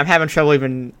I'm saying. I'm having trouble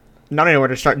even not knowing where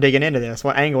to start digging into this.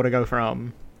 What angle to go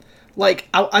from? Like,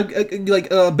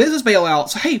 business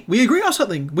bailouts. Hey, we agree on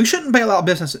something. We shouldn't bail out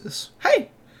businesses. Hey,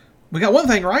 we got one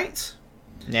thing right.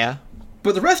 Yeah.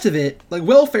 But the rest of it, like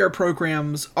welfare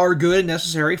programs, are good and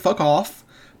necessary. Fuck off.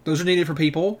 Those are needed for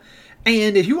people.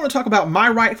 And if you want to talk about my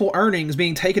rightful earnings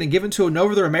being taken and given to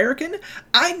another American,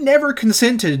 I never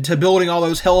consented to building all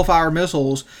those Hellfire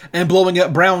missiles and blowing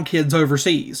up brown kids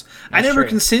overseas. I never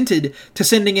consented to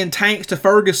sending in tanks to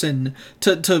Ferguson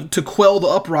to quell the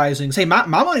uprisings. Hey, my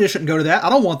money shouldn't go to that.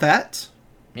 I don't want that.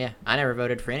 Yeah, I never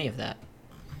voted for any of that.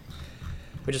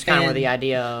 Which is kind of where the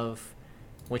idea of,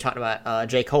 we talked about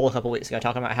J. Cole a couple weeks ago,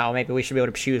 talking about how maybe we should be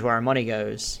able to choose where our money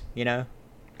goes, you know?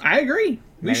 I agree.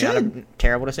 We should. Not a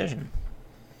terrible decision.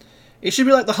 It should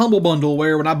be like the Humble Bundle,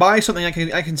 where when I buy something, I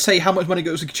can say how much money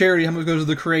goes to charity, how much goes to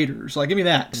the creators. Like, give me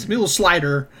that. Just give me a little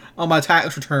slider on my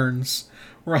tax returns,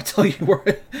 where I tell you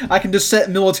where I can just set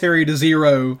military to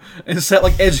 0 and set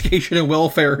like education and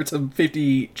welfare to 50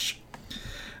 each.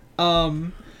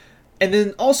 And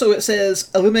then also it says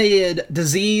eliminated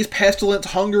disease, pestilence,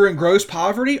 hunger, and gross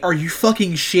poverty. Are you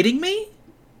fucking shitting me?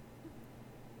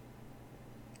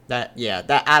 I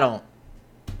don't.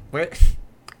 Where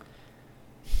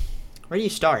do you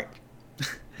start?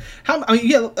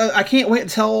 I can't wait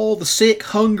to tell the sick,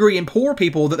 hungry, and poor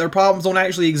people that their problems don't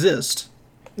actually exist.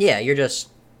 Yeah,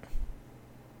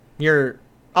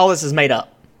 all this is made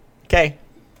up. Okay?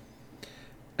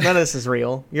 None of this is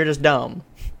real. You're just dumb.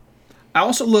 I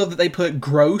also love that they put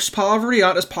gross poverty,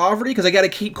 not just poverty, because they got to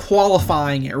keep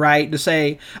qualifying it, right? To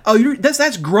say, oh,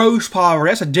 that's gross poverty.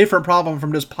 That's a different problem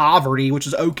from just poverty, which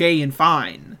is okay and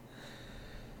fine.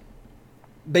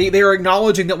 They are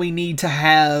acknowledging that we need to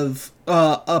have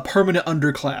a permanent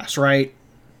underclass, right?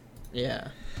 Yeah.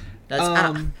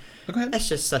 Okay. That's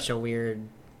just such a weird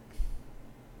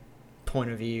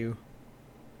point of view.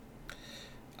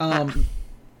 No,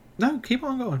 keep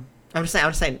on going. I'm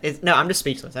just saying. No, I'm just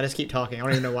speechless. I just keep talking. I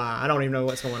don't even know why. I don't even know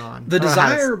what's going on. The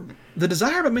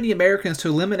desire of many Americans to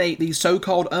eliminate these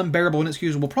so-called unbearable and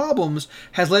inexcusable problems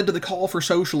has led to the call for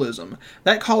socialism.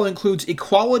 That call includes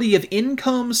equality of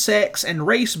income, sex, and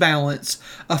race balance,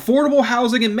 affordable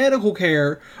housing and medical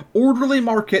care, orderly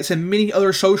markets, and many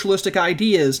other socialistic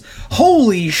ideas.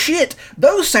 Holy shit!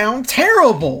 Those sound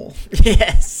terrible!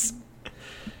 Yes.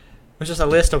 It's just a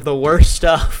list of the worst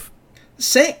stuff.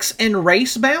 Sex and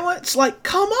race balance? Like,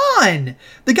 come on!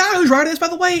 The guy who's writing this, by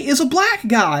the way, is a black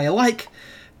guy. Like,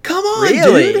 come on,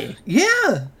 really? Dude.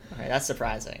 Yeah. Okay, that's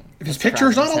surprising. If his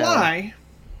picture's not a lie.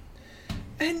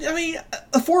 And, I mean,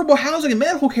 affordable housing and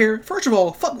medical care, first of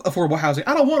all, fuck affordable housing.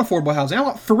 I don't want affordable housing. I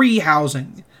want free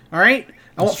housing. Alright?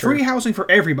 I want free housing for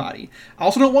everybody. I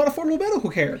also don't want affordable medical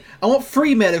care. I want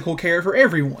free medical care for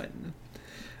everyone.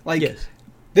 Like, yes.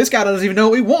 This guy doesn't even know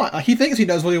what we want. Like, he thinks he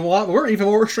knows what we want, but we're even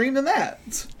more extreme than that.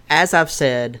 As I've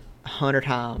said 100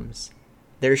 times,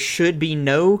 there should be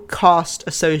no cost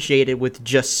associated with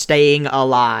just staying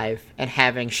alive and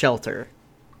having shelter.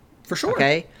 For sure.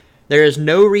 Okay? There is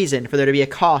no reason for there to be a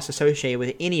cost associated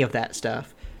with any of that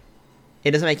stuff.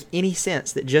 It doesn't make any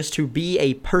sense that just to be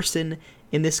a person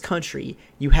in this country,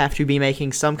 you have to be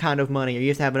making some kind of money, or you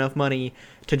have to have enough money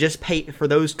to just pay for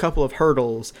those couple of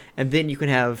hurdles, and then you can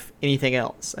have anything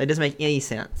else. It doesn't make any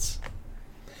sense.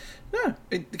 No,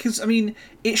 because, I mean,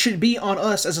 it should be on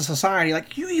us as a society.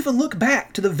 Like, you even look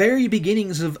back to the very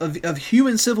beginnings of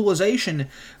human civilization,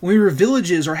 when we were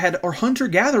villages or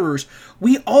hunter-gatherers,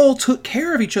 we all took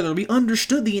care of each other. We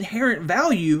understood the inherent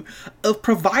value of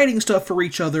providing stuff for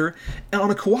each other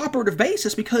on a cooperative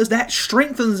basis, because that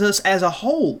strengthens us as a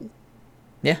whole.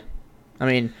 Yeah. I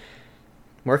mean,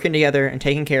 working together and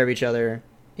taking care of each other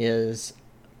is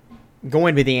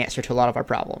going to be the answer to a lot of our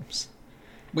problems.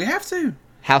 We have to.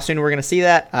 How soon we're going to see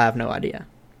that, I have no idea.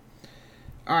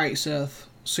 Alright, Seth.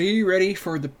 So you ready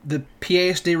for the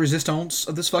pièce de résistance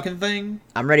of this fucking thing?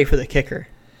 I'm ready for the kicker.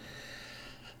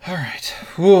 Alright.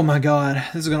 Oh my god.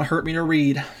 This is going to hurt me to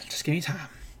read. Just give me time.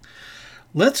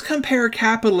 Let's compare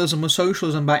capitalism with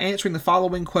socialism by answering the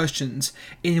following questions.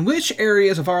 In which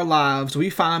areas of our lives do we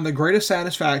find the greatest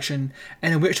satisfaction,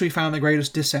 and in which do we find the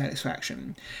greatest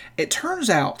dissatisfaction? It turns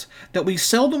out that we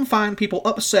seldom find people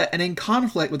upset and in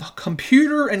conflict with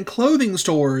computer and clothing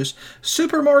stores,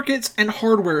 supermarkets, and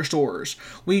hardware stores.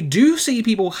 We do see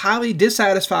people highly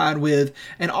dissatisfied with,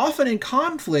 and often in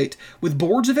conflict with,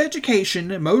 boards of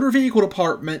education, motor vehicle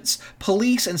departments,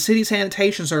 police, and city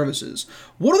sanitation services.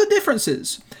 What are the differences?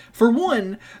 For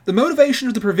one, the motivation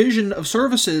of the provision of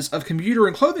services of computer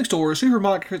and clothing stores,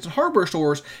 supermarkets, and hardware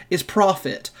stores is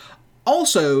profit.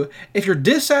 Also, if you're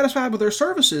dissatisfied with their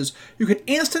services, you can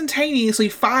instantaneously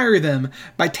fire them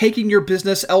by taking your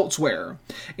business elsewhere.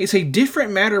 It's a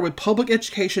different matter with public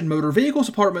education, motor vehicles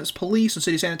departments, police, and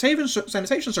city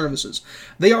sanitation services.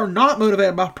 They are not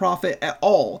motivated by profit at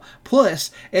all.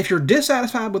 Plus, if you're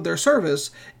dissatisfied with their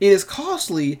service, it is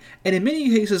costly and in many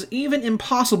cases even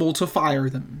impossible to fire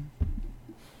them.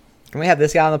 Can we have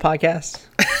this guy on the podcast?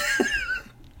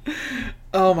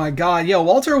 Oh my god, yeah,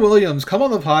 Walter Williams, come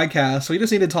on the podcast. We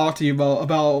just need to talk to you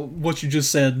about what you just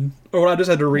said, or what I just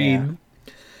had to read.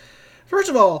 Yeah. First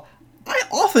of all, I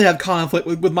often have conflict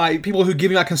with my people who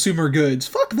give me my consumer goods.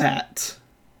 Fuck that.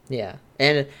 Yeah,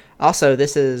 and also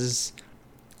this is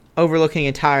overlooking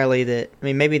entirely that, I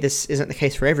mean, maybe this isn't the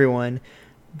case for everyone,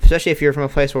 especially if you're from a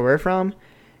place where we're from.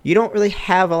 You don't really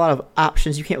have a lot of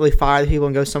options. You can't really fire the people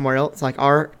and go somewhere else. Like,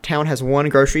 our town has one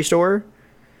grocery store.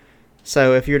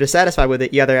 So if you're dissatisfied with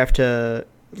it, you either have to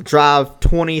drive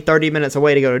 20, 30 minutes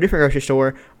away to go to a different grocery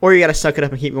store, or you got to suck it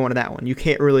up and keep going to that one. You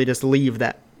can't really just leave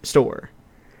that store.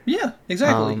 Yeah,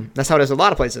 exactly. That's how it is in a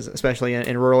lot of places, especially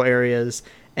in rural areas.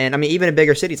 And I mean, even in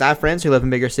bigger cities, I have friends who live in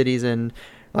bigger cities, and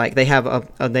like they have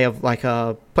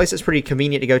a place that's pretty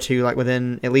convenient to go to, like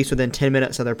at least within 10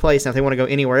 minutes of their place. Now, if they want to go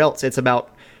anywhere else, it's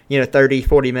about 30,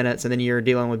 40 minutes, and then you're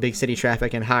dealing with big city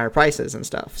traffic and higher prices and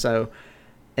stuff. So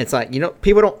it's like,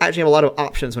 people don't actually have a lot of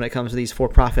options when it comes to these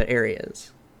for-profit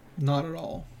areas. Not at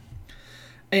all.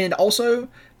 And also,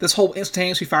 this whole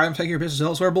instantaneously fire them, taking your business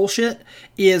elsewhere bullshit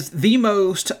is the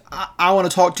most I want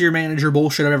to talk to your manager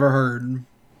bullshit I've ever heard.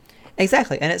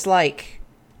 Exactly. And it's like,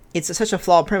 it's such a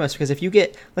flawed premise, because if you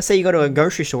let's say you go to a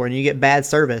grocery store and you get bad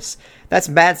service, that's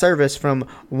bad service from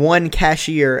one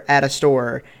cashier at a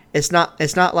store. It's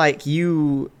not like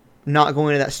you not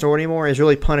going to that store anymore is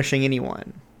really punishing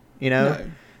anyone. No.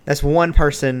 That's one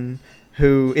person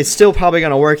who is still probably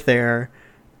going to work there,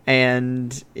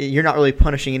 and you're not really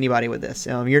punishing anybody with this.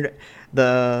 If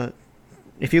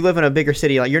you live in a bigger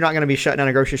city, like, you're not going to be shutting down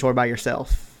a grocery store by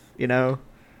yourself.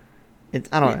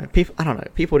 I don't know. People, I don't know.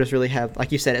 People just really have,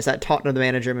 like you said, it's that talk to the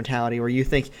manager mentality where you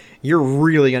think you're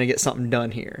really going to get something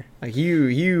done here. Like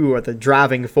you are the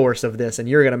driving force of this, and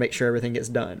you're going to make sure everything gets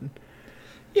done.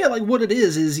 Yeah, like what it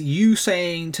is you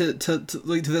saying to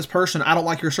this person, I don't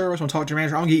like your service. I'm going to talk to your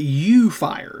manager. I'm going to get you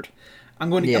fired. I'm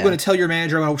going to tell your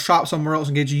manager I'm going to shop somewhere else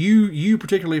and get you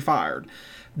particularly fired.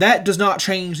 That does not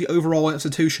change the overall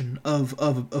institution of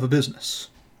a business.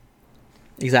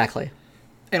 Exactly.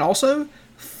 And also,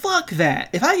 fuck that.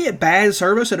 If I get bad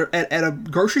service at a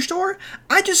grocery store,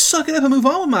 I just suck it up and move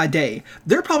on with my day.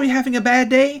 They're probably having a bad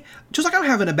day, just like I'm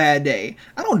having a bad day.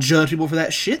 I don't judge people for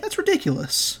that shit. That's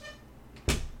ridiculous.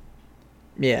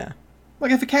 Yeah.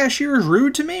 Like if a cashier is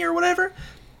rude to me or whatever,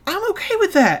 I'm okay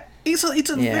with that. It's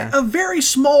a very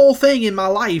small thing in my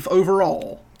life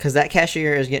overall. Because that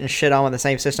cashier is getting shit on with the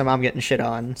same system I'm getting shit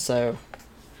on, so,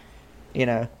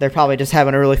 they're probably just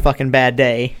having a really fucking bad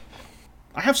day.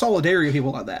 I have solidarity with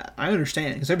people like that. I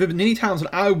understand. Because there have been many times when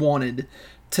I wanted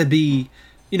to be,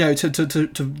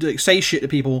 to say shit to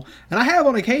people, and I have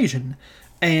on occasion,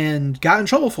 and got in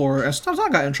trouble for it, and sometimes I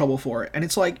got in trouble for it. And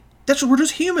it's like, we're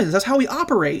just humans. That's how we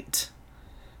operate.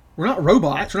 We're not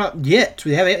robots. We're not yet.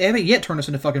 They haven't yet turned us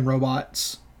into fucking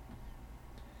robots.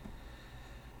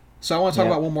 So I want to talk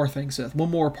about one more thing, Seth.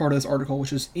 One more part of this article,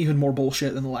 which is even more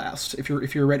bullshit than the last, if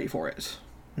you're ready for it.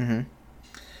 Mm-hmm.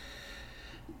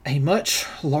 A much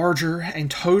larger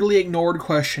and totally ignored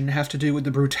question has to do with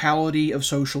the brutality of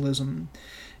socialism.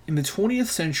 In the 20th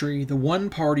century, the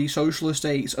one-party socialist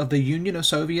states of the Union of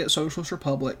Soviet Socialist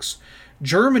Republics,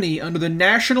 Germany under the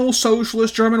National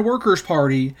Socialist German Workers'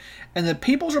 Party, and the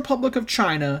People's Republic of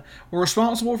China were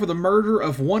responsible for the murder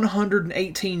of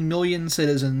 118 million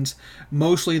citizens,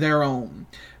 mostly their own.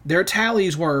 Their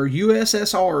tallies were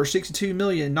USSR 62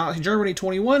 million, Nazi Germany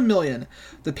 21 million,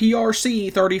 the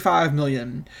PRC 35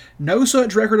 million. No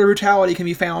such record of brutality can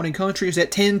be found in countries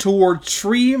that tend towards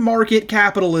free market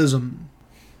capitalism.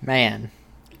 Man,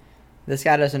 this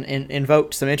guy doesn't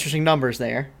invoke some interesting numbers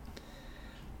there.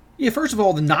 Yeah, first of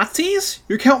all, the Nazis?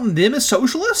 You're counting them as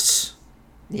socialists?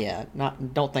 Yeah,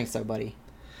 don't think so, buddy.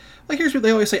 Like, here's what they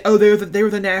always say, they were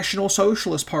the National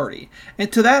Socialist Party.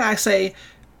 And to that I say,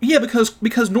 yeah,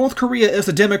 because North Korea is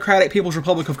the Democratic People's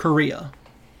Republic of Korea.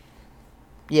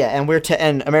 Yeah,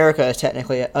 and America is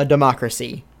technically a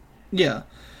democracy. Yeah,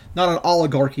 not an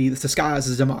oligarchy that's disguised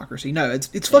as democracy. No,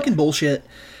 it's fucking bullshit.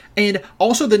 And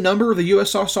also the number of the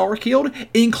USSR killed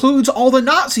includes all the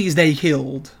Nazis they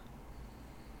killed.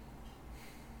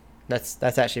 That's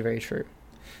actually very true.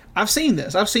 I've seen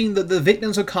this. I've seen the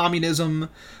victims of communism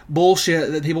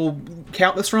bullshit that people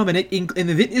count this from, and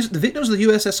the victims of the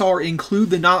USSR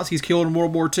include the Nazis killed in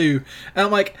World War II. And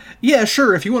I'm like, yeah,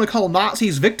 sure, if you want to call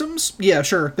Nazis victims, yeah,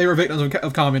 sure, they were victims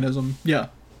of communism, yeah.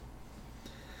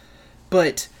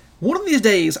 But one of these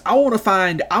days, I want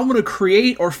to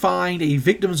create or find a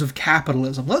victims of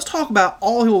capitalism. Let's talk about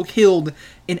all people killed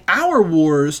in our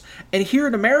wars and here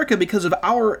in America because of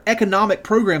our economic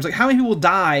programs. Like how many people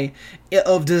die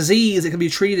of disease that can be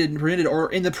treated and prevented,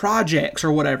 or in the projects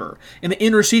or whatever, in the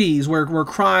inner cities where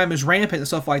crime is rampant and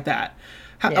stuff like that,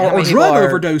 or drug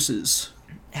overdoses.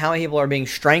 How many people are being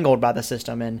strangled by the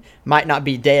system and might not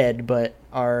be dead, but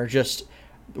are just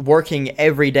working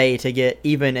every day to get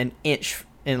even an inch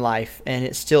in life, and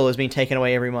it still is being taken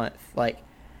away every month. Like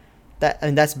that,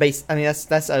 and that's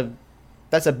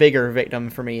a bigger victim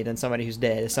for me than somebody who's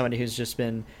dead. It's somebody who's just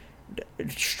been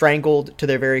strangled to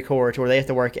their very core, to where they have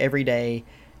to work every day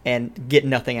and get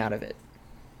nothing out of it.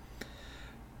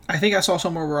 I think I saw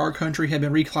somewhere where our country had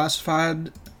been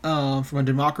reclassified from a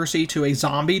democracy to a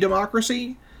zombie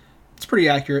democracy. It's pretty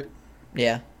accurate.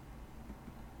 Yeah.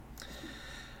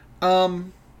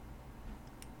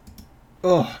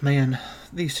 Oh man,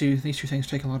 these two things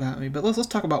take a lot out of me. But let's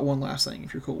talk about one last thing,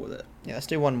 if you're cool with it. Yeah, let's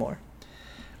do one more.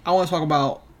 I want to talk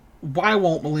about why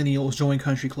won't millennials join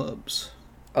country clubs?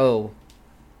 Oh,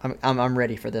 I'm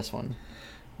ready for this one.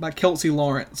 By Kelsey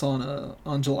Lawrence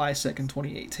on July 2nd,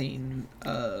 2018,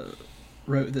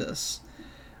 wrote this.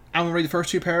 I'm gonna read the first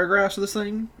two paragraphs of this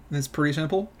thing. It's pretty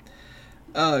simple.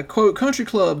 Quote, country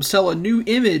clubs sell a new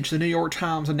image, the New York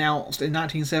Times announced in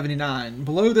 1979.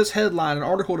 Below this headline, an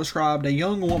article described a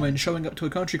young woman showing up to a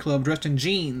country club dressed in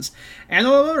jeans and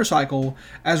on a motorcycle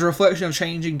as a reflection of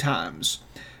changing times.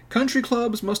 Country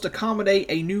clubs must accommodate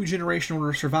a new generation in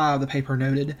order to survive, the paper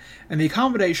noted, and the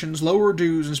accommodations, lower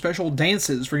dues, and special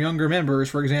dances for younger members,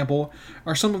 for example,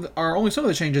 are only some of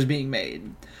the changes being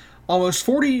made. Almost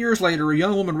 40 years later, a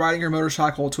young woman riding her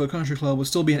motorcycle to a country club would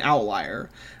still be an outlier.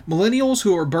 Millennials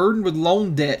who are burdened with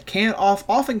loan debt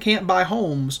often can't buy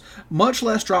homes, much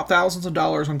less drop thousands of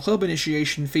dollars on club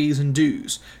initiation fees and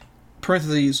dues.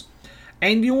 Parentheses.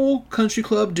 Annual country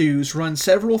club dues run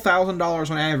several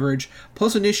 $1,000s on average,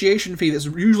 plus initiation fee that's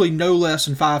usually no less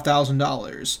than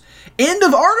 $5,000. End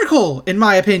of article, in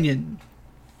my opinion.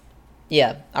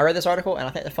 Yeah, I read this article, and I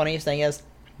think the funniest thing is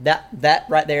that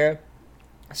right there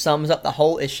sums up the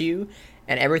whole issue,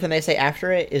 and everything they say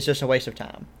after it is just a waste of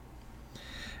time.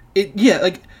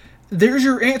 There's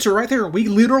your answer right there. We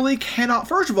literally cannot.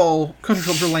 First of all, country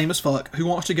clubs are lame as fuck. Who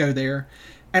wants to go there?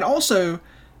 And also,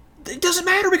 it doesn't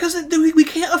matter because we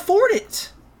can't afford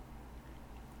it.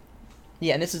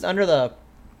 Yeah, and this is under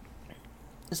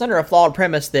a flawed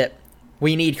premise that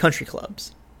we need country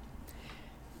clubs.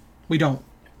 We don't.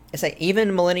 It's like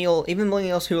even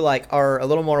millennials who like are a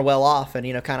little more well off and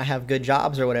kind of have good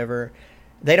jobs or whatever,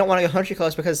 they don't want to go country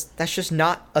clubs because that's just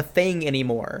not a thing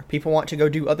anymore. People want to go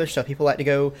do other stuff. People like to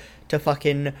go to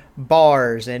fucking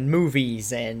bars and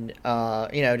movies and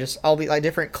just all the like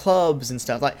different clubs and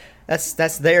stuff. Like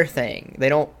that's their thing. They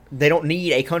don't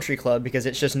need a country club because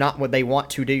it's just not what they want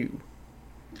to do.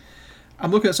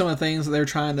 I'm looking at some of the things that they're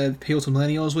trying to appeal to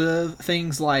millennials with.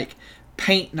 Things like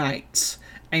paint nights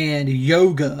and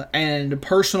yoga and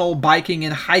personal biking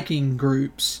and hiking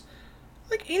groups.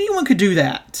 Like, anyone could do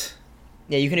that.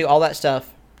 Yeah, you can do all that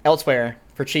stuff elsewhere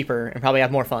for cheaper and probably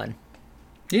have more fun.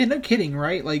 Yeah, no kidding,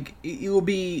 right? Like, it will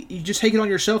be... You just take it on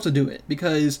yourself to do it,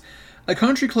 because a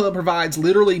country club provides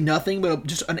literally nothing but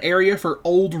just an area for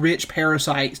old, rich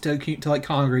parasites to like,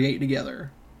 congregate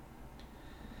together.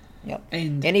 Yep.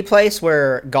 And any place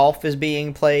where golf is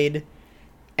being played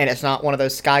and it's not one of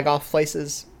those sky golf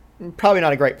places, probably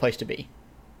not a great place to be.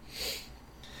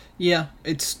 Yeah,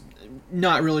 it's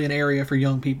not really an area for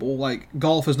young people. Like,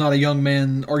 golf is not a young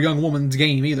man or young woman's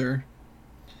game either.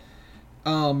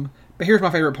 But here's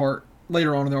my favorite part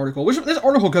later on in the article. This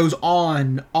article goes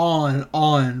on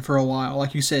for a while.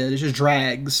 Like you said, it just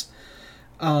drags.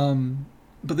 But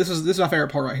this is my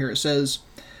favorite part right here. It says,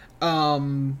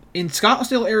 in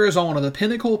Scottsdale, Arizona, the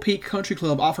Pinnacle Peak Country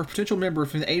Club offers potential members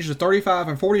between the ages of 35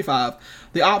 and 45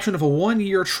 the option of a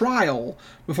 1-year trial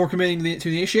before committing to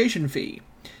the initiation fee.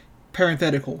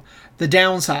 Parenthetical. The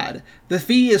downside. The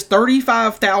fee is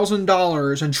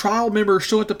 $35,000 and trial members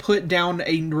still have to put down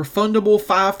a refundable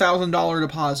 $5,000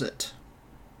 deposit.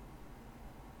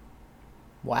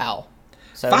 Wow.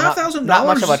 So $5,000? Not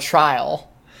much of a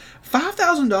trial.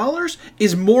 $5,000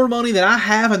 is more money than I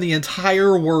have in the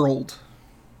entire world.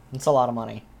 It's a lot of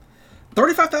money.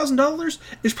 $35,000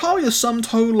 is probably the sum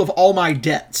total of all my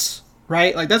debts,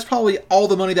 right? Like, that's probably all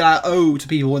the money that I owe to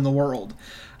people in the world.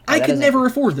 I could never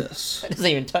afford this. It doesn't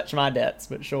even touch my debts,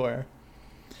 but sure.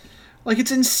 Like,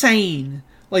 it's insane.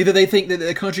 Like, that they think that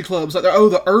the country clubs, like, oh,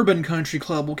 the urban country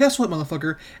club. Well, guess what,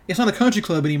 motherfucker? It's not a country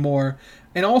club anymore.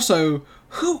 And also,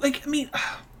 again,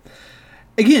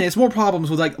 it's more problems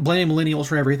with, like, blaming millennials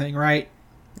for everything, right?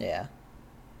 Yeah.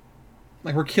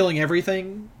 Like, we're killing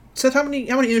everything. Seth, how many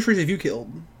industries have you killed?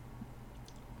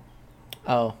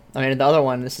 Oh, I mean, the other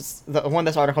one, the one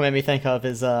this article made me think of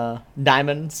is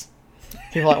diamonds.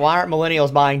 People are like, why aren't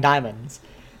millennials buying diamonds?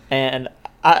 And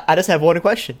I just have one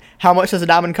question. How much does a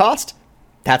diamond cost?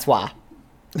 That's why.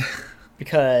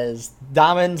 Because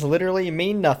diamonds literally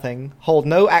mean nothing, hold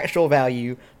no actual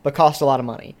value, but cost a lot of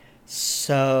money.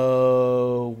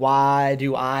 So why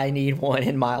do I need one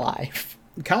in my life?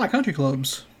 Kind of like country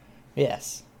clubs.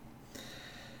 Yes.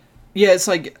 Yeah, it's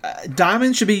like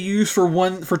diamonds should be used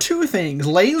for two things: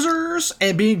 lasers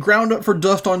and being ground up for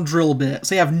dust on drill bits.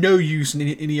 They have no use in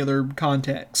any other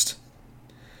context.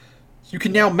 You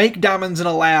can now make diamonds in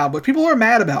a lab, but people are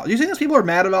mad about. Do you think people are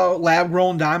mad about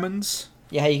lab-grown diamonds?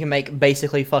 Yeah, you can make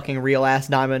basically fucking real-ass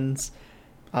diamonds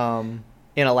in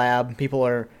a lab. People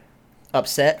are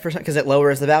upset because it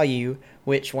lowers the value,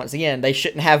 which, once again, they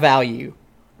shouldn't have value.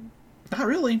 Not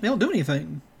really. They don't do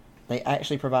anything. They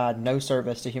actually provide no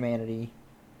service to humanity.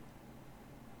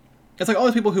 It's like all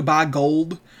those people who buy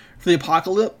gold for the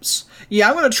apocalypse. Yeah,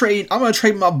 I'm gonna trade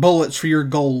my bullets for your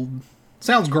gold.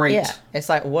 Sounds great. Yeah, it's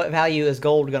like, what value is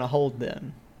gold gonna hold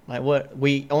then? Like,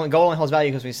 gold only holds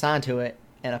value because we signed to it.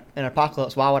 In an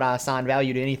apocalypse, why would I assign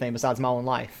value to anything besides my own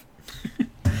life?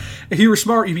 If you were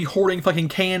smart, you'd be hoarding fucking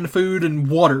canned food and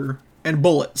water and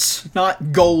bullets,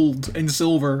 not gold and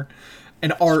silver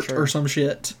and art or some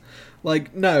shit.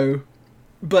 Like, no.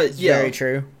 But, it's yeah. Very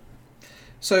true.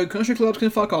 So, country clubs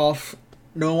can fuck off.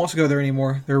 No one wants to go there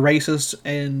anymore. They're racist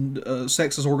and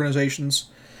sexist organizations.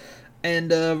 And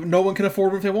no one can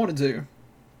afford them if they wanted to.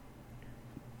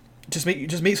 Just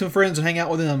meet some friends and hang out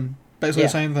with them. Basically the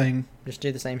same thing. Just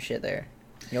do the same shit there.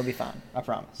 You'll be fine. I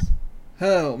promise.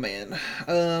 Oh, man.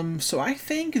 So I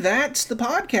think that's the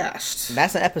podcast.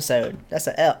 That's an episode. That's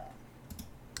an ep.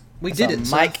 We did it.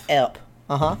 Mike ep.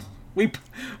 Uh-huh. We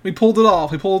pulled it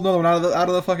off. We pulled another one out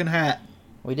of the fucking hat.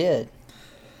 We did.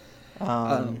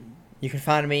 You can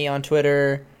find me on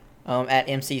Twitter at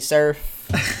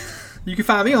MCSurf. You can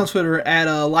find me on Twitter at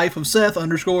lifeofseth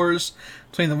 _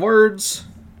 between the words.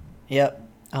 Yep.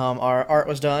 Our art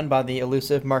was done by the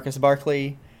elusive Marcus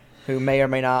Barkley, who may or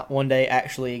may not one day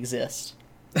actually exist.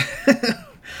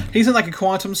 He's in like a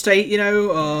quantum state, you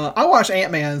know. I watch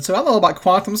Ant-Man, so I know about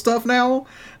quantum stuff now.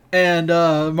 And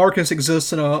Marcus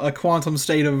exists in a quantum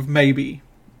state of maybe.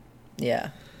 Yeah.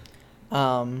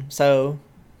 So,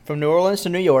 from New Orleans to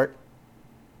New York,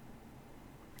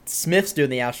 Smith's doing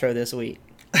the outro this week.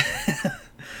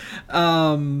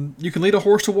 You can lead a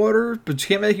horse to water, but you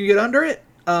can't make you get under it.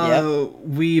 Yep.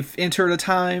 We've entered a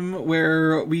time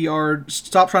where we are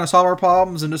stop trying to solve our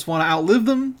problems and just want to outlive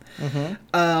them.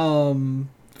 Mm-hmm.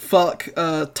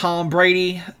 Fuck Tom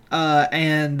Brady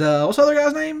and what's the other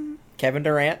guy's name? Kevin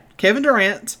Durant. Kevin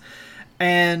Durant.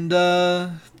 And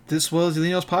this was the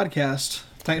Leo's podcast.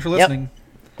 Thanks for listening. Yep.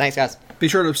 Thanks, guys. Be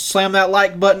sure to slam that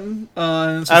like button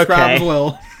and subscribe as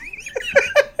well.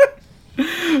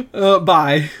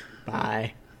 Bye.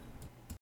 Bye.